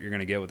that's what you're going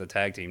to get with a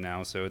tag team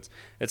now. So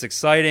it's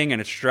exciting and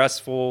it's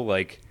stressful.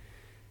 Like,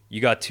 you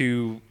got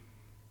two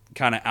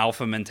kind of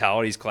alpha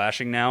mentalities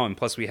clashing now. And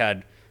plus we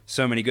had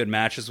so many good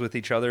matches with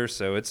each other.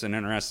 So it's an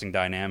interesting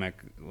dynamic.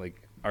 Like,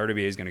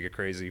 RWA is going to get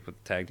crazy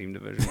with the tag team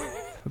division.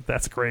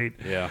 That's great.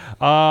 Yeah.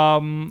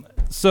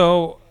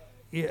 So,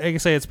 like I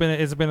say, it's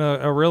been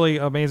a really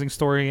amazing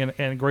story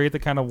and great to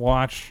kind of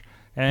watch.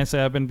 And I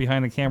say I've been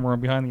behind the camera and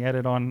behind the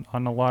edit on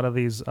a lot of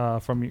these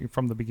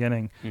from the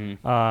beginning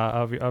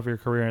of your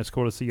career, and it's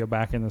cool to see you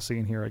back in the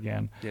scene here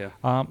again.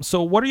 Yeah.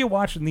 So what are you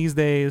watching these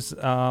days,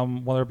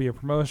 whether it be a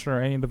promotion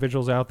or any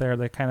individuals out there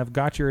that kind of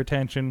got your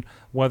attention,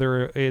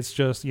 whether it's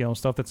just,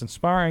 stuff that's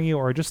inspiring you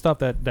or just stuff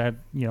that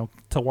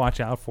to watch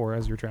out for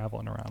as you're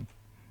traveling around?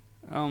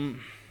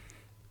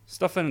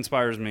 Stuff that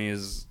inspires me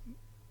is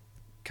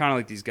kind of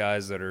like these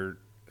guys that are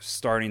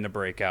starting to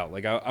break out.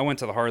 Like I went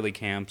to the Harley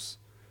camps,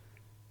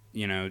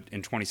 in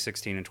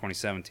 2016 and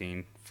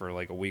 2017 for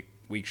like a week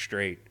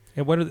straight.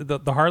 And what are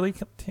the Harley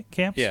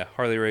camps? Yeah,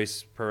 Harley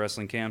Race Pro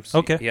Wrestling camps.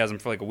 Okay. He has them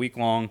for like a week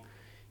long.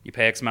 You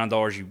pay X amount of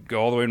dollars. You go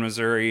all the way to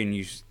Missouri, and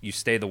you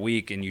stay the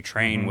week, and you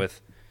train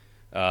with.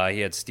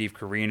 He had Steve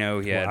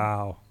Carino. He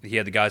had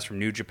the guys from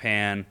New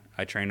Japan.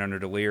 I trained under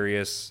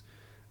Delirious.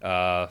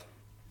 Dave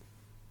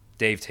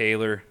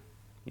Taylor,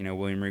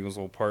 William Regal's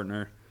old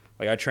partner.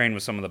 Like I trained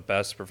with some of the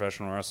best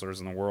professional wrestlers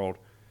in the world.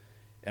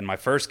 And my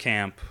first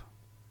camp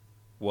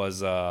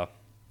was I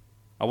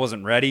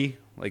wasn't ready.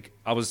 Like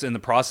I was in the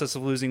process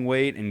of losing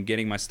weight and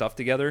getting my stuff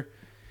together,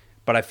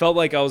 but I felt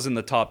like I was in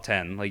the top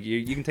 10. Like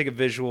you can take a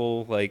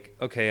visual, like,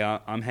 okay,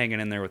 I'm hanging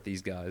in there with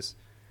these guys.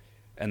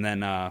 And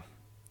then I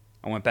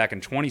went back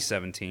in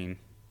 2017,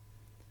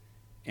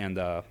 and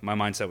my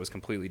mindset was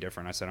completely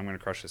different. I said, I'm going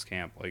to crush this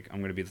camp. Like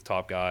I'm going to be the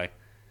top guy.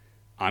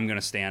 I'm going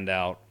to stand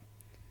out.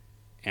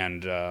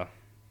 And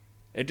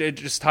it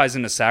just ties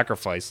into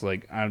sacrifice.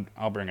 Like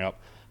I'll bring it up.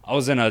 I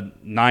was in a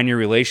 9-year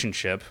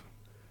relationship,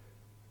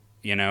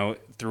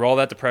 through all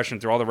that depression,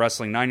 through all the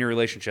wrestling, 9-year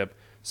relationship,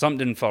 something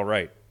didn't feel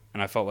right.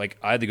 And I felt like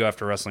I had to go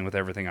after wrestling with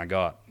everything I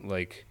got.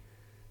 Like,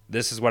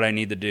 this is what I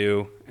need to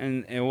do.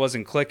 And it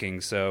wasn't clicking.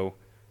 So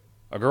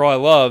a girl I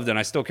loved and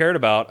I still cared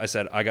about, I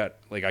said, I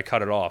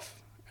cut it off.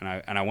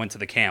 And I went to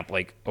the camp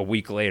like a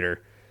week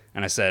later,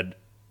 and I said,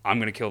 I'm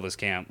going to kill this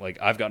camp. Like,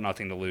 I've got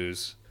nothing to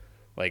lose.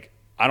 Like,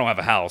 I don't have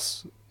a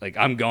house. Like,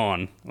 I'm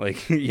gone.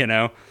 Like,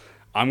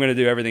 I'm going to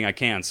do everything I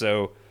can.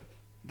 So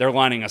they're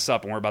lining us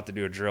up, and we're about to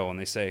do a drill, and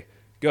they say,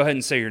 go ahead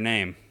and say your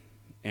name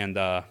and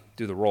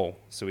do the roll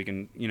so we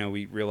can,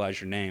 we realize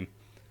your name.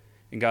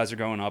 And guys are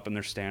going up, and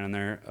they're standing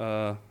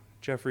there.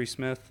 Jeffrey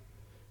Smith,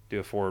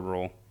 do a forward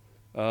roll.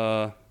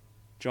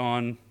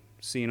 John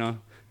Cena,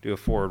 do a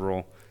forward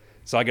roll.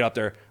 So I get up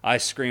there. I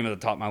scream at the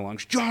top of my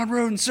lungs, John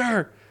Roden,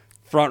 sir!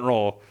 Front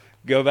roll.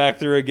 Go back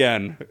through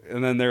again.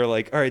 And then they're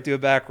like, all right, do a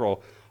back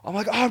roll. I'm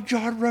like, I'm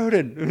John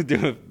Roden.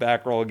 Do a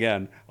back roll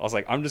again. I was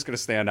like, I'm just going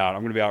to stand out.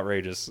 I'm going to be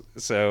outrageous.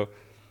 So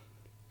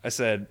I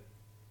said,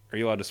 are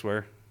you allowed to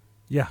swear?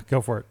 Yeah,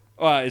 go for it.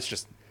 It's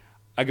just,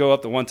 I go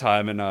up the one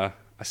time and I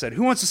said,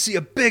 who wants to see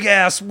a big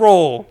ass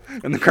roll?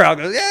 And the crowd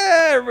goes,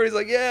 yeah. Everybody's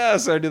like, yeah.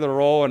 So I do the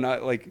roll, and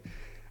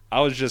I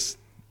was just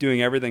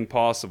doing everything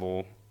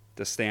possible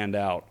to stand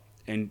out.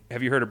 And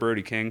have you heard of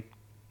Brody King?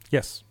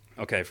 Yes.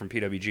 Okay, from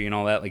PWG and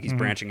all that. Like he's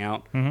branching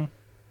out. Mm-hmm.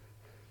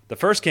 The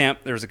first camp,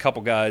 there was a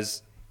couple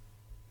guys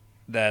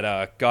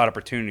that got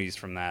opportunities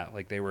from that.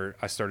 Like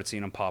I started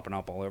seeing them popping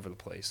up all over the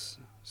place.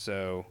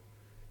 So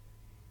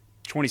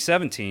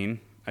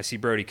 2017, I see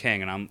Brody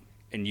King,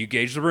 and you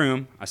gauge the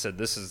room. I said,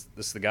 this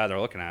is the guy they're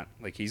looking at.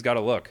 Like, he's got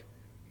a look.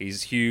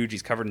 He's huge.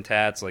 He's covered in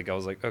tats. Like, I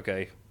was like,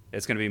 okay,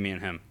 it's going to be me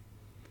and him.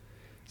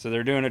 So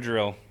they're doing a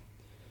drill.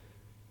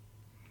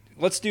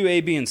 Let's do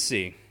A, B, and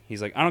C.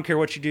 He's like, I don't care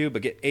what you do,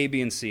 but get A,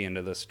 B, and C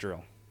into this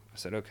drill. I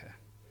said, okay.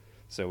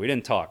 So we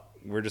didn't talk.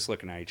 We're just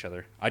looking at each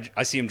other.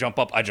 I see him jump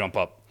up. I jump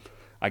up.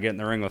 I get in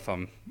the ring with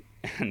him.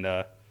 And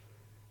out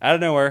of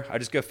nowhere, I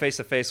just go face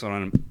to face with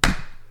him.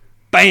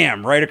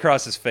 Bam! Right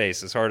across his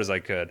face as hard as I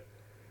could.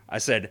 I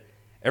said,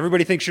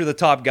 everybody thinks you're the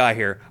top guy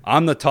here.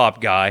 I'm the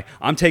top guy.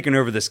 I'm taking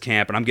over this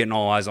camp, and I'm getting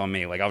all eyes on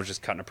me. Like, I was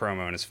just cutting a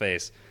promo in his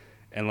face.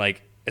 And,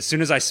 like, as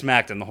soon as I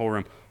smacked him, the whole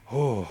room,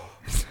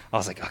 I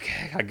was like,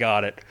 okay, I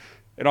got it.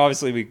 And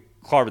obviously we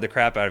clobbered the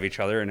crap out of each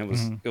other, and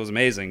it was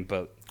amazing.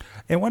 But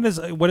and what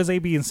does A,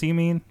 B, and C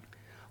mean?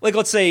 Like,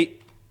 let's say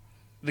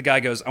the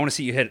guy goes, I want to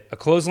see you hit a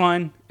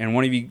clothesline, and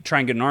one of you try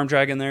and get an arm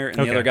drag in there, and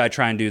the other guy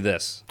try and do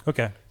this.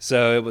 Okay.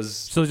 So it was...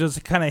 So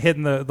just kind of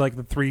hitting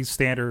the three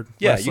standard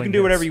Yeah, you can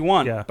do whatever you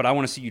want, yeah. But I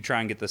want to see you try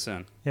and get this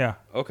in. Yeah.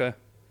 Okay.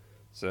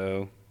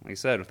 So, like I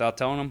said, without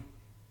telling him,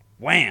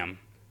 wham!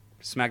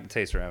 Smacked the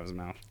taster out of his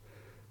mouth.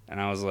 And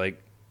I was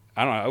like,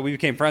 I don't know, we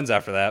became friends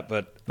after that,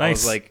 but nice. I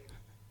was like,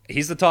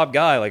 he's the top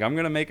guy. Like, I'm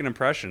going to make an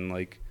impression.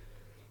 Like,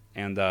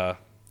 and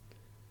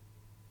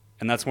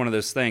that's one of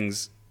those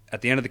things.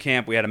 At the end of the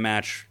camp, we had a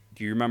match.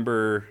 Do you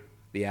remember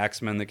the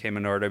Axemen that came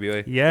into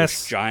RWA?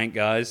 Yes. Those giant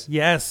guys?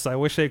 Yes. I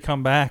wish they'd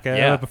come back.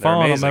 Yeah, I've been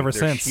following them ever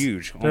they're since.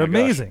 Huge. They're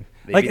amazing.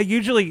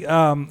 Usually,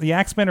 the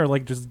Axemen are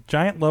like just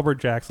giant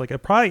lumberjacks. Like they're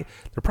probably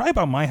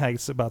about my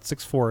height, about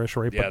 6'4",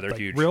 right? Yeah, but they're like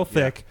huge. Real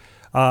thick.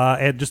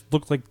 And just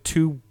look like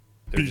two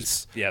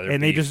beasts. they're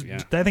and they beasts,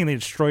 just I think they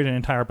destroyed an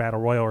entire battle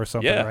royal or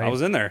something. Yeah, right? I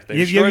was in there. They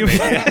You- destroyed you- me.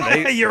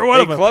 Yeah, You're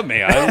one of them. clubbed me.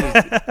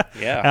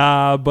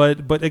 Yeah.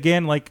 But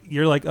again, like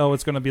you're like, oh,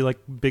 it's gonna be like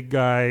big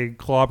guy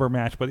clobber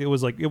match, but it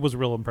was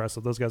real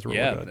impressive. Those guys were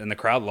Yeah, really good. and the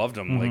crowd loved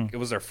them. Like it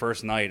was their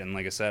first night, and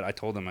like I said, I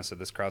told them, I said,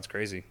 this crowd's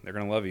crazy. They're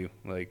gonna love you.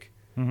 Like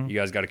you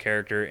guys got a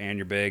character, and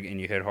you're big, and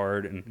you hit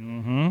hard.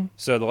 And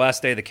so the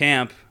last day of the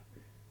camp,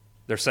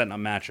 they're setting up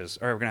matches.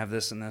 All right, we're gonna have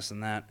this and this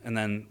and that. And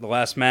then the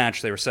last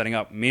match, they were setting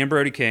up me and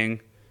Brody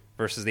King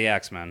versus the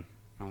Axemen.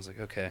 I was like,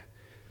 okay,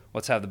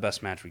 let's have the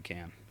best match we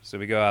can. So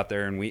we go out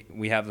there and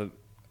we have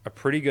a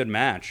pretty good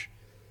match.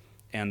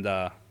 And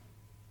like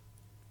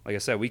I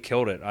said, we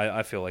killed it.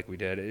 I feel like we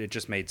did. It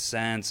just made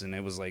sense, and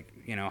it was like,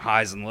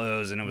 highs and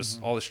lows, and it was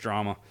all this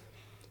drama.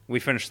 We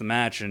finished the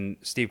match, and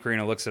Steve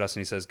Corino looks at us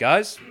and he says,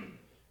 guys, he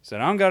said,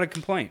 I don't got a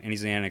complaint. And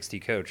he's the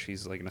NXT coach.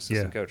 He's like an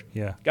assistant coach.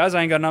 Yeah. Guys,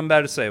 I ain't got nothing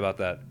bad to say about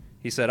that.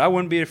 He said, I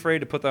wouldn't be afraid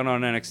to put that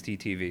on NXT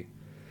TV.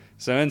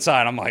 So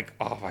inside, I'm like,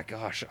 oh my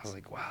gosh. I was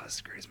like, wow, this is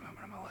the greatest moment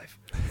of my life.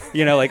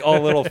 Like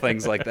all little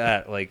things like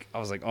that. Like, I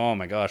was like, oh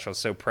my gosh, I was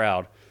so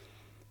proud.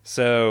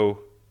 So,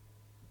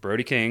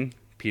 Brody King,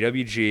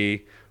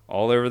 PWG,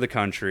 all over the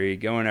country,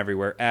 going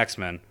everywhere.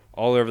 Axemen,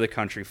 all over the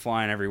country,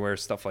 flying everywhere,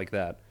 stuff like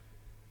that.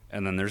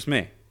 And then there's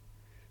me.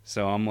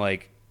 So I'm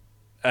like,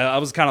 I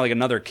was kind of like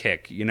another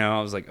kick,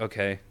 I was like,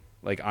 okay,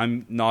 like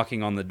I'm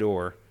knocking on the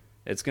door.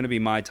 It's going to be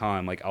my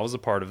time. Like, I was a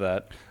part of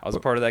that. I was a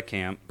part of that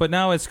camp. But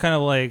now it's kind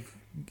of like,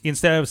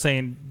 instead of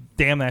saying,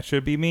 damn, that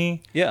should be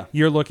me, Yeah.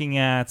 you're looking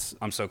at,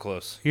 I'm so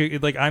close. you're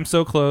like, I'm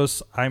so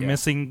close, I'm Yeah.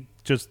 missing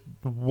just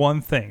one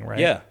thing, right?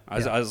 Yeah.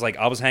 I was like,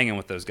 I was hanging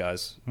with those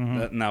guys.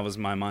 And that was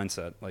my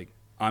mindset. Like,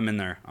 I'm in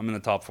there. I'm in the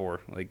top 4.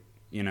 Like,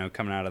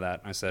 coming out of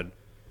that. I said,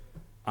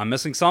 I'm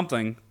missing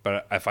something,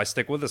 but if I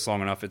stick with this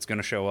long enough, it's going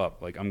to show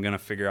up. Like, I'm going to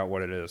figure out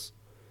what it is.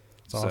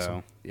 It's awesome.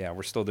 So, yeah,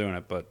 we're still doing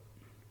it. But,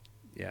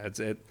 yeah,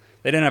 they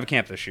didn't have a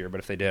camp this year, but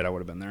if they did, I would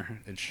have been there.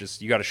 It's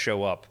just, you got to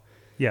show up.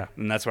 Yeah.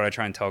 And that's what I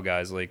try and tell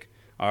guys. Like,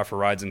 I offer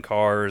rides in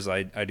cars.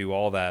 I do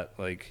all that.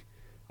 Like,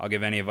 I'll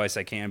give any advice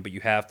I can, but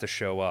you have to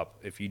show up.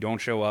 If you don't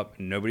show up,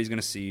 nobody's going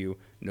to see you.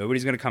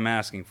 Nobody's going to come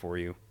asking for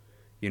you.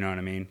 You know what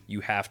I mean?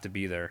 You have to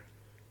be there.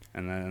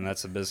 And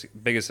that's the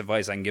biggest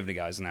advice I can give to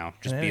guys now.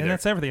 Just be there. And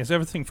that's everything. It's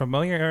everything from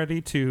familiarity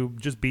to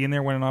just being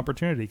there when an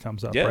opportunity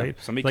comes up, Yeah. right?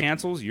 Somebody Like,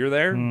 cancels, you're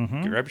there.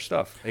 Grab your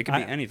stuff. It could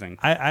be anything.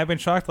 I've been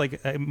shocked,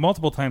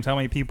 multiple times, how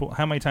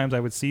many times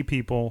I would see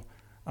people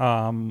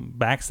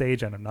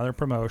backstage at another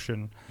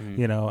promotion,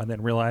 and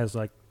then realize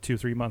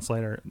 2-3 months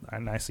later,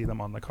 and I see them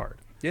on the card.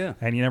 Yeah.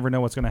 And you never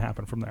know what's going to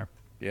happen from there.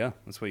 Yeah,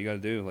 that's what you got to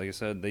do. Like I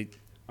said,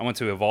 I went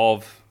to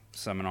Evolve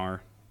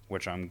seminar,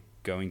 which I'm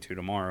going to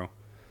tomorrow,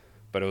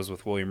 but it was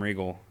with William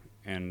Regal,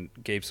 and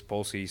Gabe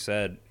Sapolsky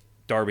said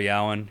Darby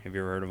Allin, have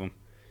you ever heard of him?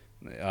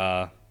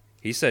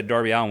 He said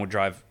Darby Allin would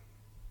drive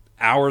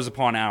hours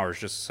upon hours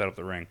just to set up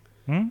the ring,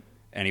 and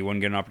he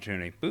wouldn't get an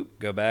opportunity. Boop,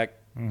 go back,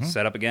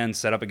 set up again,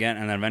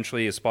 and then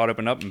eventually his spot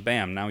opened up, and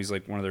bam, now he's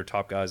like one of their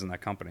top guys in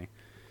that company.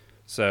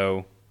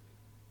 So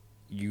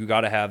you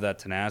got to have that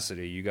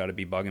tenacity. You got to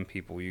be bugging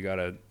people. You got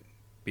to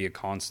be a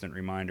constant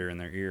reminder in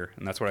their ear,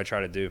 and that's what I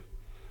try to do.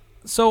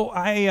 So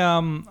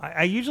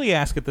I usually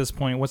ask at this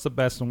point, what's the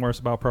best and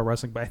worst about pro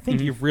wrestling? But I think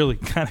you've really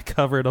kind of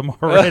covered them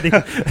already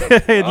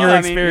in your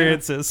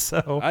experiences.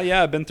 So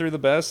yeah, I've been through the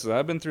best.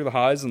 I've been through the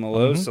highs and the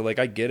lows. So I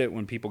get it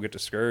when people get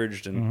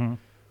discouraged, and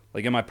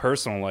in my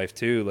personal life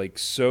too.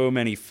 So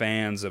many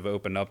fans have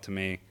opened up to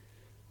me.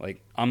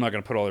 I'm not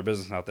going to put all their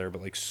business out there,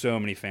 but so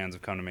many fans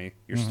have come to me.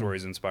 Your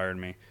stories inspired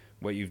me.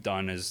 What you've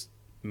done has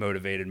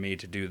motivated me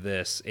to do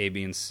this, A,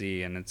 B, and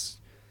C. And it's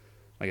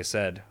like I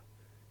said,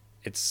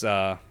 it's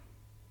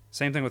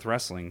same thing with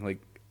wrestling.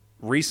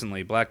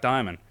 Recently, Black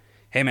Diamond.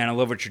 Hey, man, I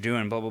love what you're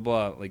doing, blah, blah,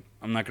 blah.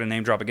 I'm not going to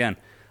name drop again.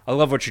 I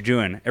love what you're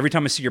doing. Every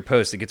time I see your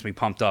post, it gets me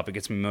pumped up. It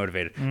gets me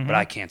motivated. But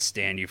I can't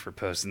stand you for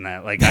posting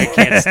that. I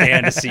can't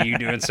stand to see you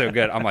doing so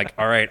good. I'm like,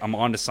 all right, I'm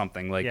on to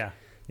something.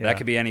 That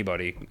could be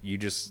anybody.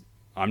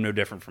 I'm no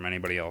different from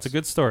anybody else. it's a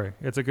good story.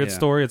 It's a good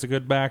story. It's a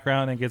good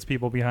background, and it gets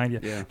people behind you.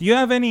 Yeah. Do you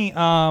have any...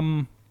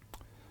 there's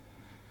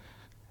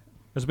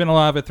been a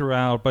lot of it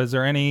throughout, but is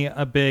there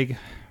a big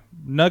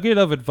nugget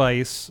of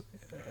advice,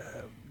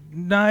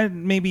 not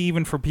maybe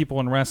even for people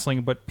in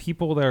wrestling, but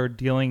people that are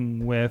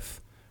dealing with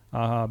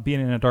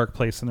being in a dark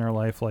place in their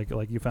life, like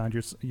you found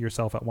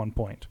yourself at one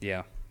point?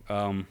 Yeah.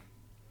 Like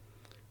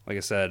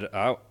I said,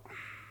 I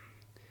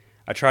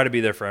try to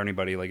be there for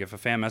anybody. If a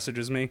fan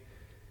messages me,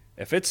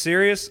 if it's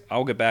serious,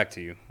 I'll get back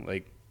to you.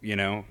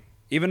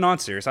 Even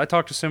non-serious. I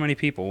talk to so many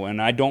people,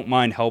 and I don't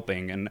mind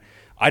helping, and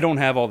I don't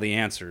have all the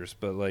answers,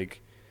 but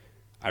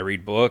I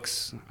read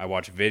books, I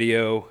watch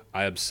video,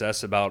 I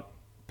obsess about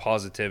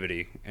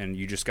positivity, and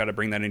you just got to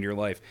bring that into your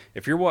life.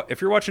 If you're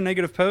watching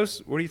negative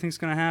posts, what do you think is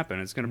going to happen?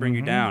 It's going to bring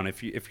you down.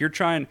 If you're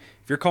calling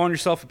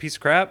yourself a piece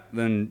of crap,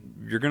 then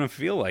you're going to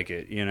feel like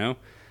it.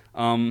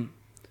 I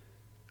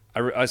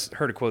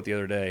heard a quote the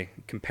other day: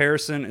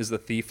 "Comparison is the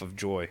thief of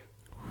joy."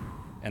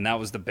 And that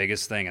was the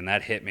biggest thing, and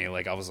that hit me.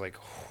 Like, I was like,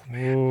 oh,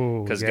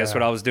 man. Because guess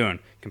what I was doing?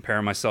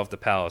 Comparing myself to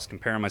Palace,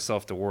 comparing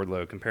myself to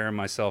Wardlow, comparing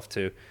myself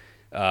to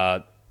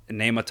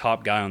name a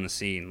top guy on the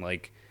scene.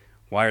 Like,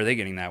 why are they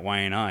getting that? Why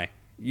ain't I?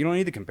 You don't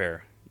need to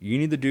compare. You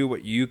need to do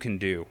what you can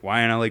do.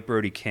 Why ain't I like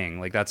Brody King?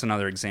 Like, that's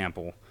another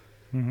example.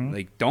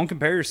 Like, don't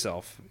compare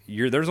yourself.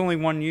 There's only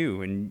one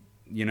you, and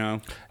you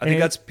know, I think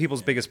that's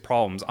people's biggest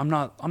problems. I'm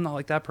not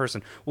like that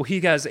person. Well, he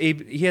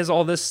has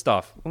all this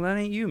stuff. Well, that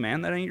ain't you,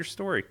 man. That ain't your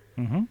story.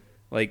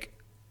 Like,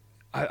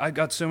 I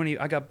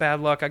got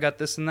bad luck. I got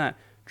this and that.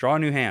 Draw a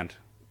new hand.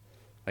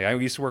 Like, I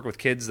used to work with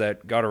kids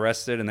that got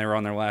arrested and they were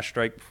on their last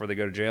strike before they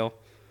go to jail.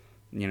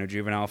 You know,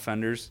 juvenile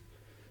offenders.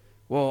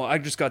 Well, I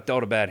just got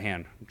dealt a bad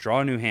hand.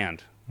 Draw a new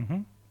hand.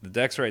 The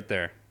deck's right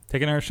there.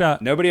 Take another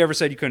shot. Nobody ever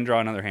said you couldn't draw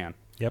another hand.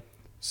 Yep.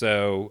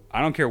 So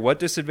I don't care what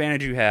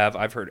disadvantage you have.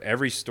 I've heard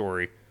every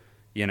story,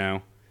 you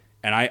know,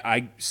 and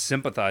I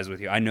sympathize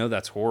with you. I know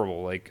that's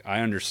horrible. Like,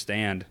 I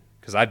understand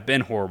because I've been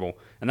horrible.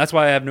 And that's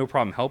why I have no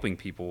problem helping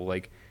people.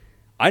 Like,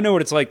 I know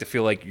what it's like to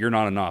feel like you're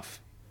not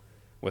enough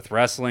with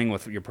wrestling,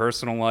 with your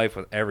personal life,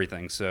 with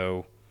everything.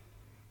 So,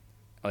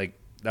 like,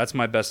 that's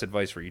my best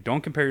advice for you.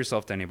 Don't compare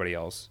yourself to anybody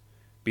else.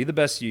 Be the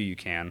best you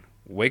can.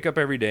 Wake up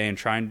every day and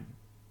try and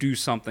do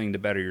something to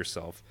better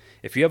yourself.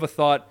 If you have a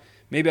thought,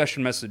 maybe I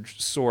should message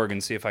Sorg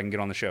and see if I can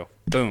get on the show.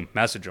 Boom,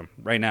 message him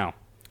right now.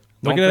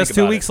 Look at us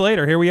 2 weeks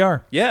later. Here we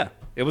are. Yeah,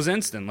 it was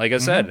instant. Like I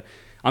said,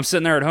 I'm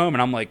sitting there at home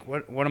and I'm like,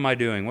 what am I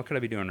doing? What could I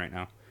be doing right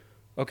now?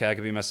 Okay, I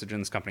could be messaging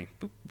this company.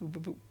 Boop, boop,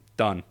 boop, boop.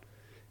 Done.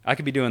 I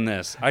could be doing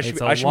this. I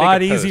should a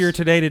lot easier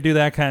today to do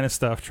that kind of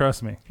stuff.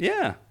 Trust me.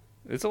 Yeah,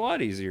 it's a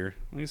lot easier.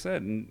 Like I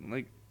said, and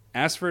like,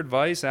 ask for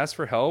advice, ask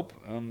for help.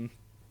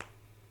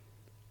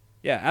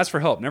 Yeah, ask for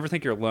help. Never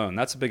think you're alone.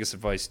 That's the biggest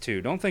advice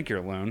too. Don't think you're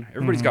alone.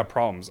 Everybody's got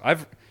problems.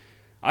 I've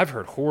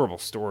heard horrible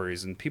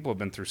stories, and people have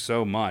been through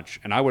so much,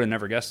 and I would have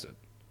never guessed it.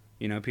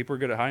 You know, people are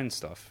good at hiding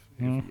stuff,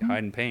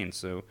 hiding pain.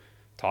 So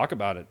talk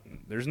about it.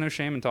 There's no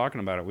shame in talking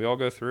about it. We all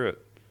go through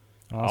it.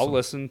 Awesome. I'll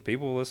listen.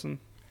 People will listen.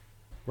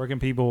 Where can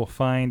people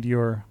find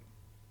your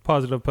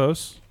positive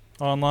posts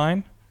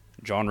online?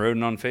 John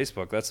Roden on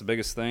Facebook. That's the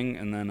biggest thing.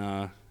 And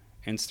then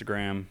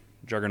Instagram,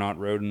 Juggernaut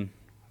Roden.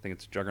 I think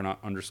it's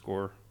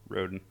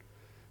Juggernaut_Roden.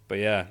 But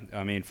yeah,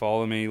 I mean,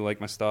 follow me,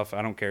 like my stuff.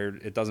 I don't care.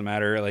 It doesn't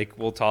matter. Like,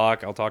 we'll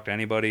talk. I'll talk to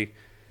anybody.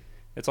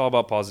 It's all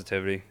about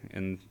positivity.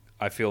 And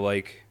I feel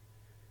like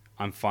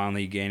I'm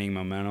finally gaining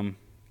momentum,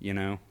 you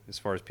know, as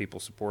far as people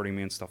supporting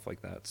me and stuff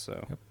like that.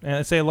 So, and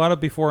I say a lot of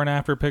before and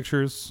after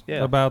pictures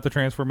about the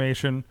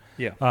transformation.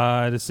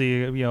 Yeah. To see,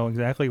 you know,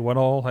 exactly what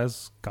all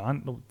has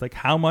gone, like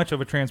how much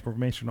of a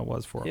transformation it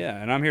was for them. Yeah,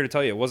 and I'm here to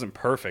tell you it wasn't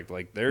perfect.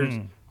 Like,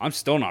 I'm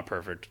still not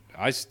perfect.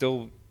 I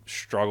still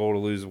struggle to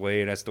lose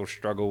weight. I still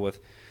struggle with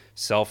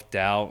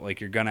self-doubt.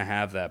 Like, you're gonna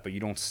have that, but you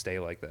don't stay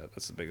like that.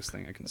 That's the biggest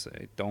thing I can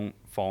say. Don't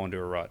fall into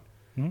a rut.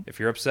 If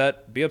you're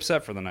upset, be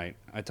upset for the night.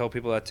 I tell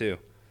people that too.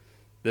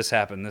 This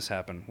happened.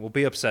 Well,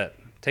 be upset.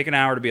 Take an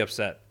hour to be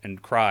upset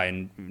and cry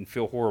and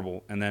feel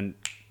horrible, and then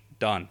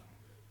done.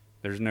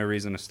 There's no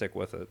reason to stick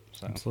with it.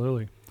 So.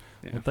 Absolutely.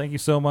 Yeah. Well, thank you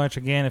so much.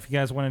 Again, if you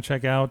guys want to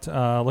check out,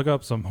 look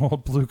up some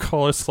old Blue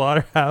Collar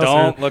Slaughterhouse.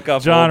 Don't look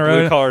up John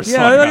Blue Collar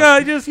Slaughterhouse.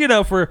 Yeah, just, you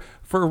know, for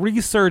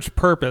research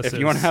purposes. If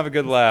you want to have a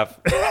good laugh,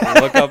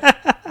 look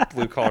up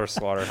Blue Collar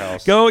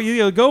Slaughterhouse.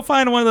 Go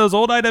find one of those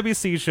old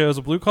IWC shows,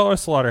 Blue Collar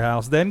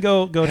Slaughterhouse. Then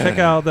go check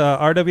out the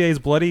RWA's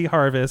Bloody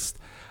Harvest.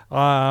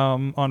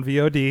 On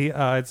VOD,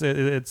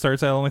 it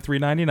starts at only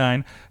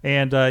 $3.99,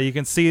 and you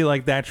can see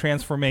like that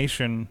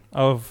transformation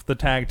of the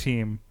tag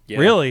team. Yeah.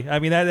 Really, I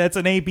mean that's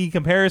an A/B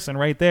comparison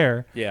right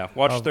there. Yeah,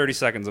 watch 30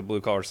 seconds of Blue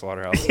Collar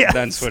Slaughterhouse,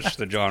 then switch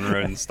to John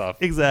Roden stuff.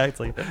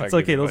 Exactly. It's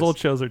okay; those old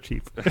shows are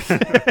cheap.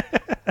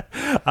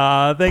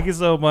 Thank you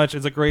so much.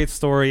 It's a great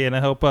story, and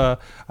I hope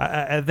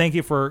I thank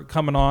you for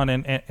coming on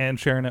and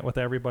sharing it with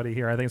everybody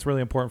here. I think it's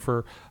really important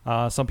for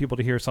some people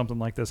to hear something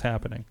like this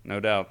happening. No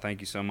doubt.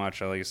 Thank you so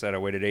much. Like I said, I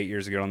waited 8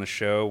 years to get on the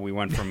show. We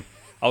went from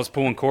I was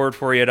pulling cord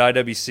for you at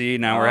IWC.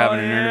 Now we're having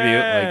an interview.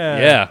 Like,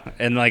 yeah,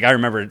 and like I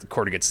remember the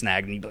cord would get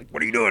snagged, and he'd be like,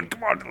 "What are you doing?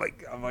 Come on!"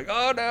 Like, I'm like,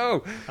 "Oh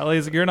no!" At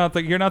least you're not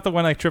the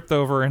one I tripped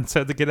over and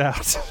said to get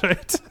out.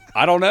 Right?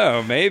 I don't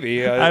know.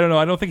 Maybe I don't know.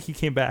 I don't think he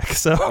came back.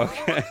 So.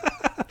 Okay.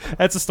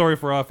 That's a story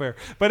for off air.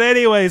 But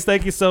anyways,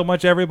 thank you so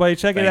much, everybody.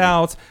 Check it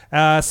out.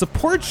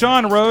 Support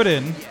John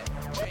Roden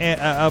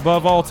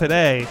above all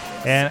today.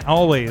 And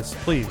always,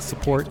 please,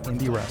 support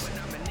indie wrestling.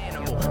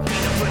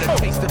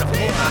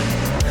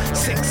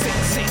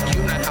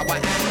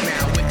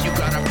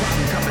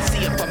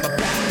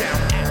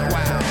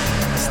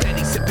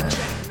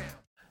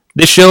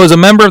 This show is a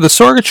member of the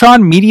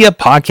Sorgatron Media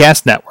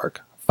Podcast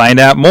Network. Find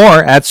out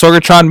more at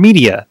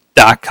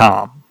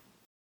sorgatronmedia.com.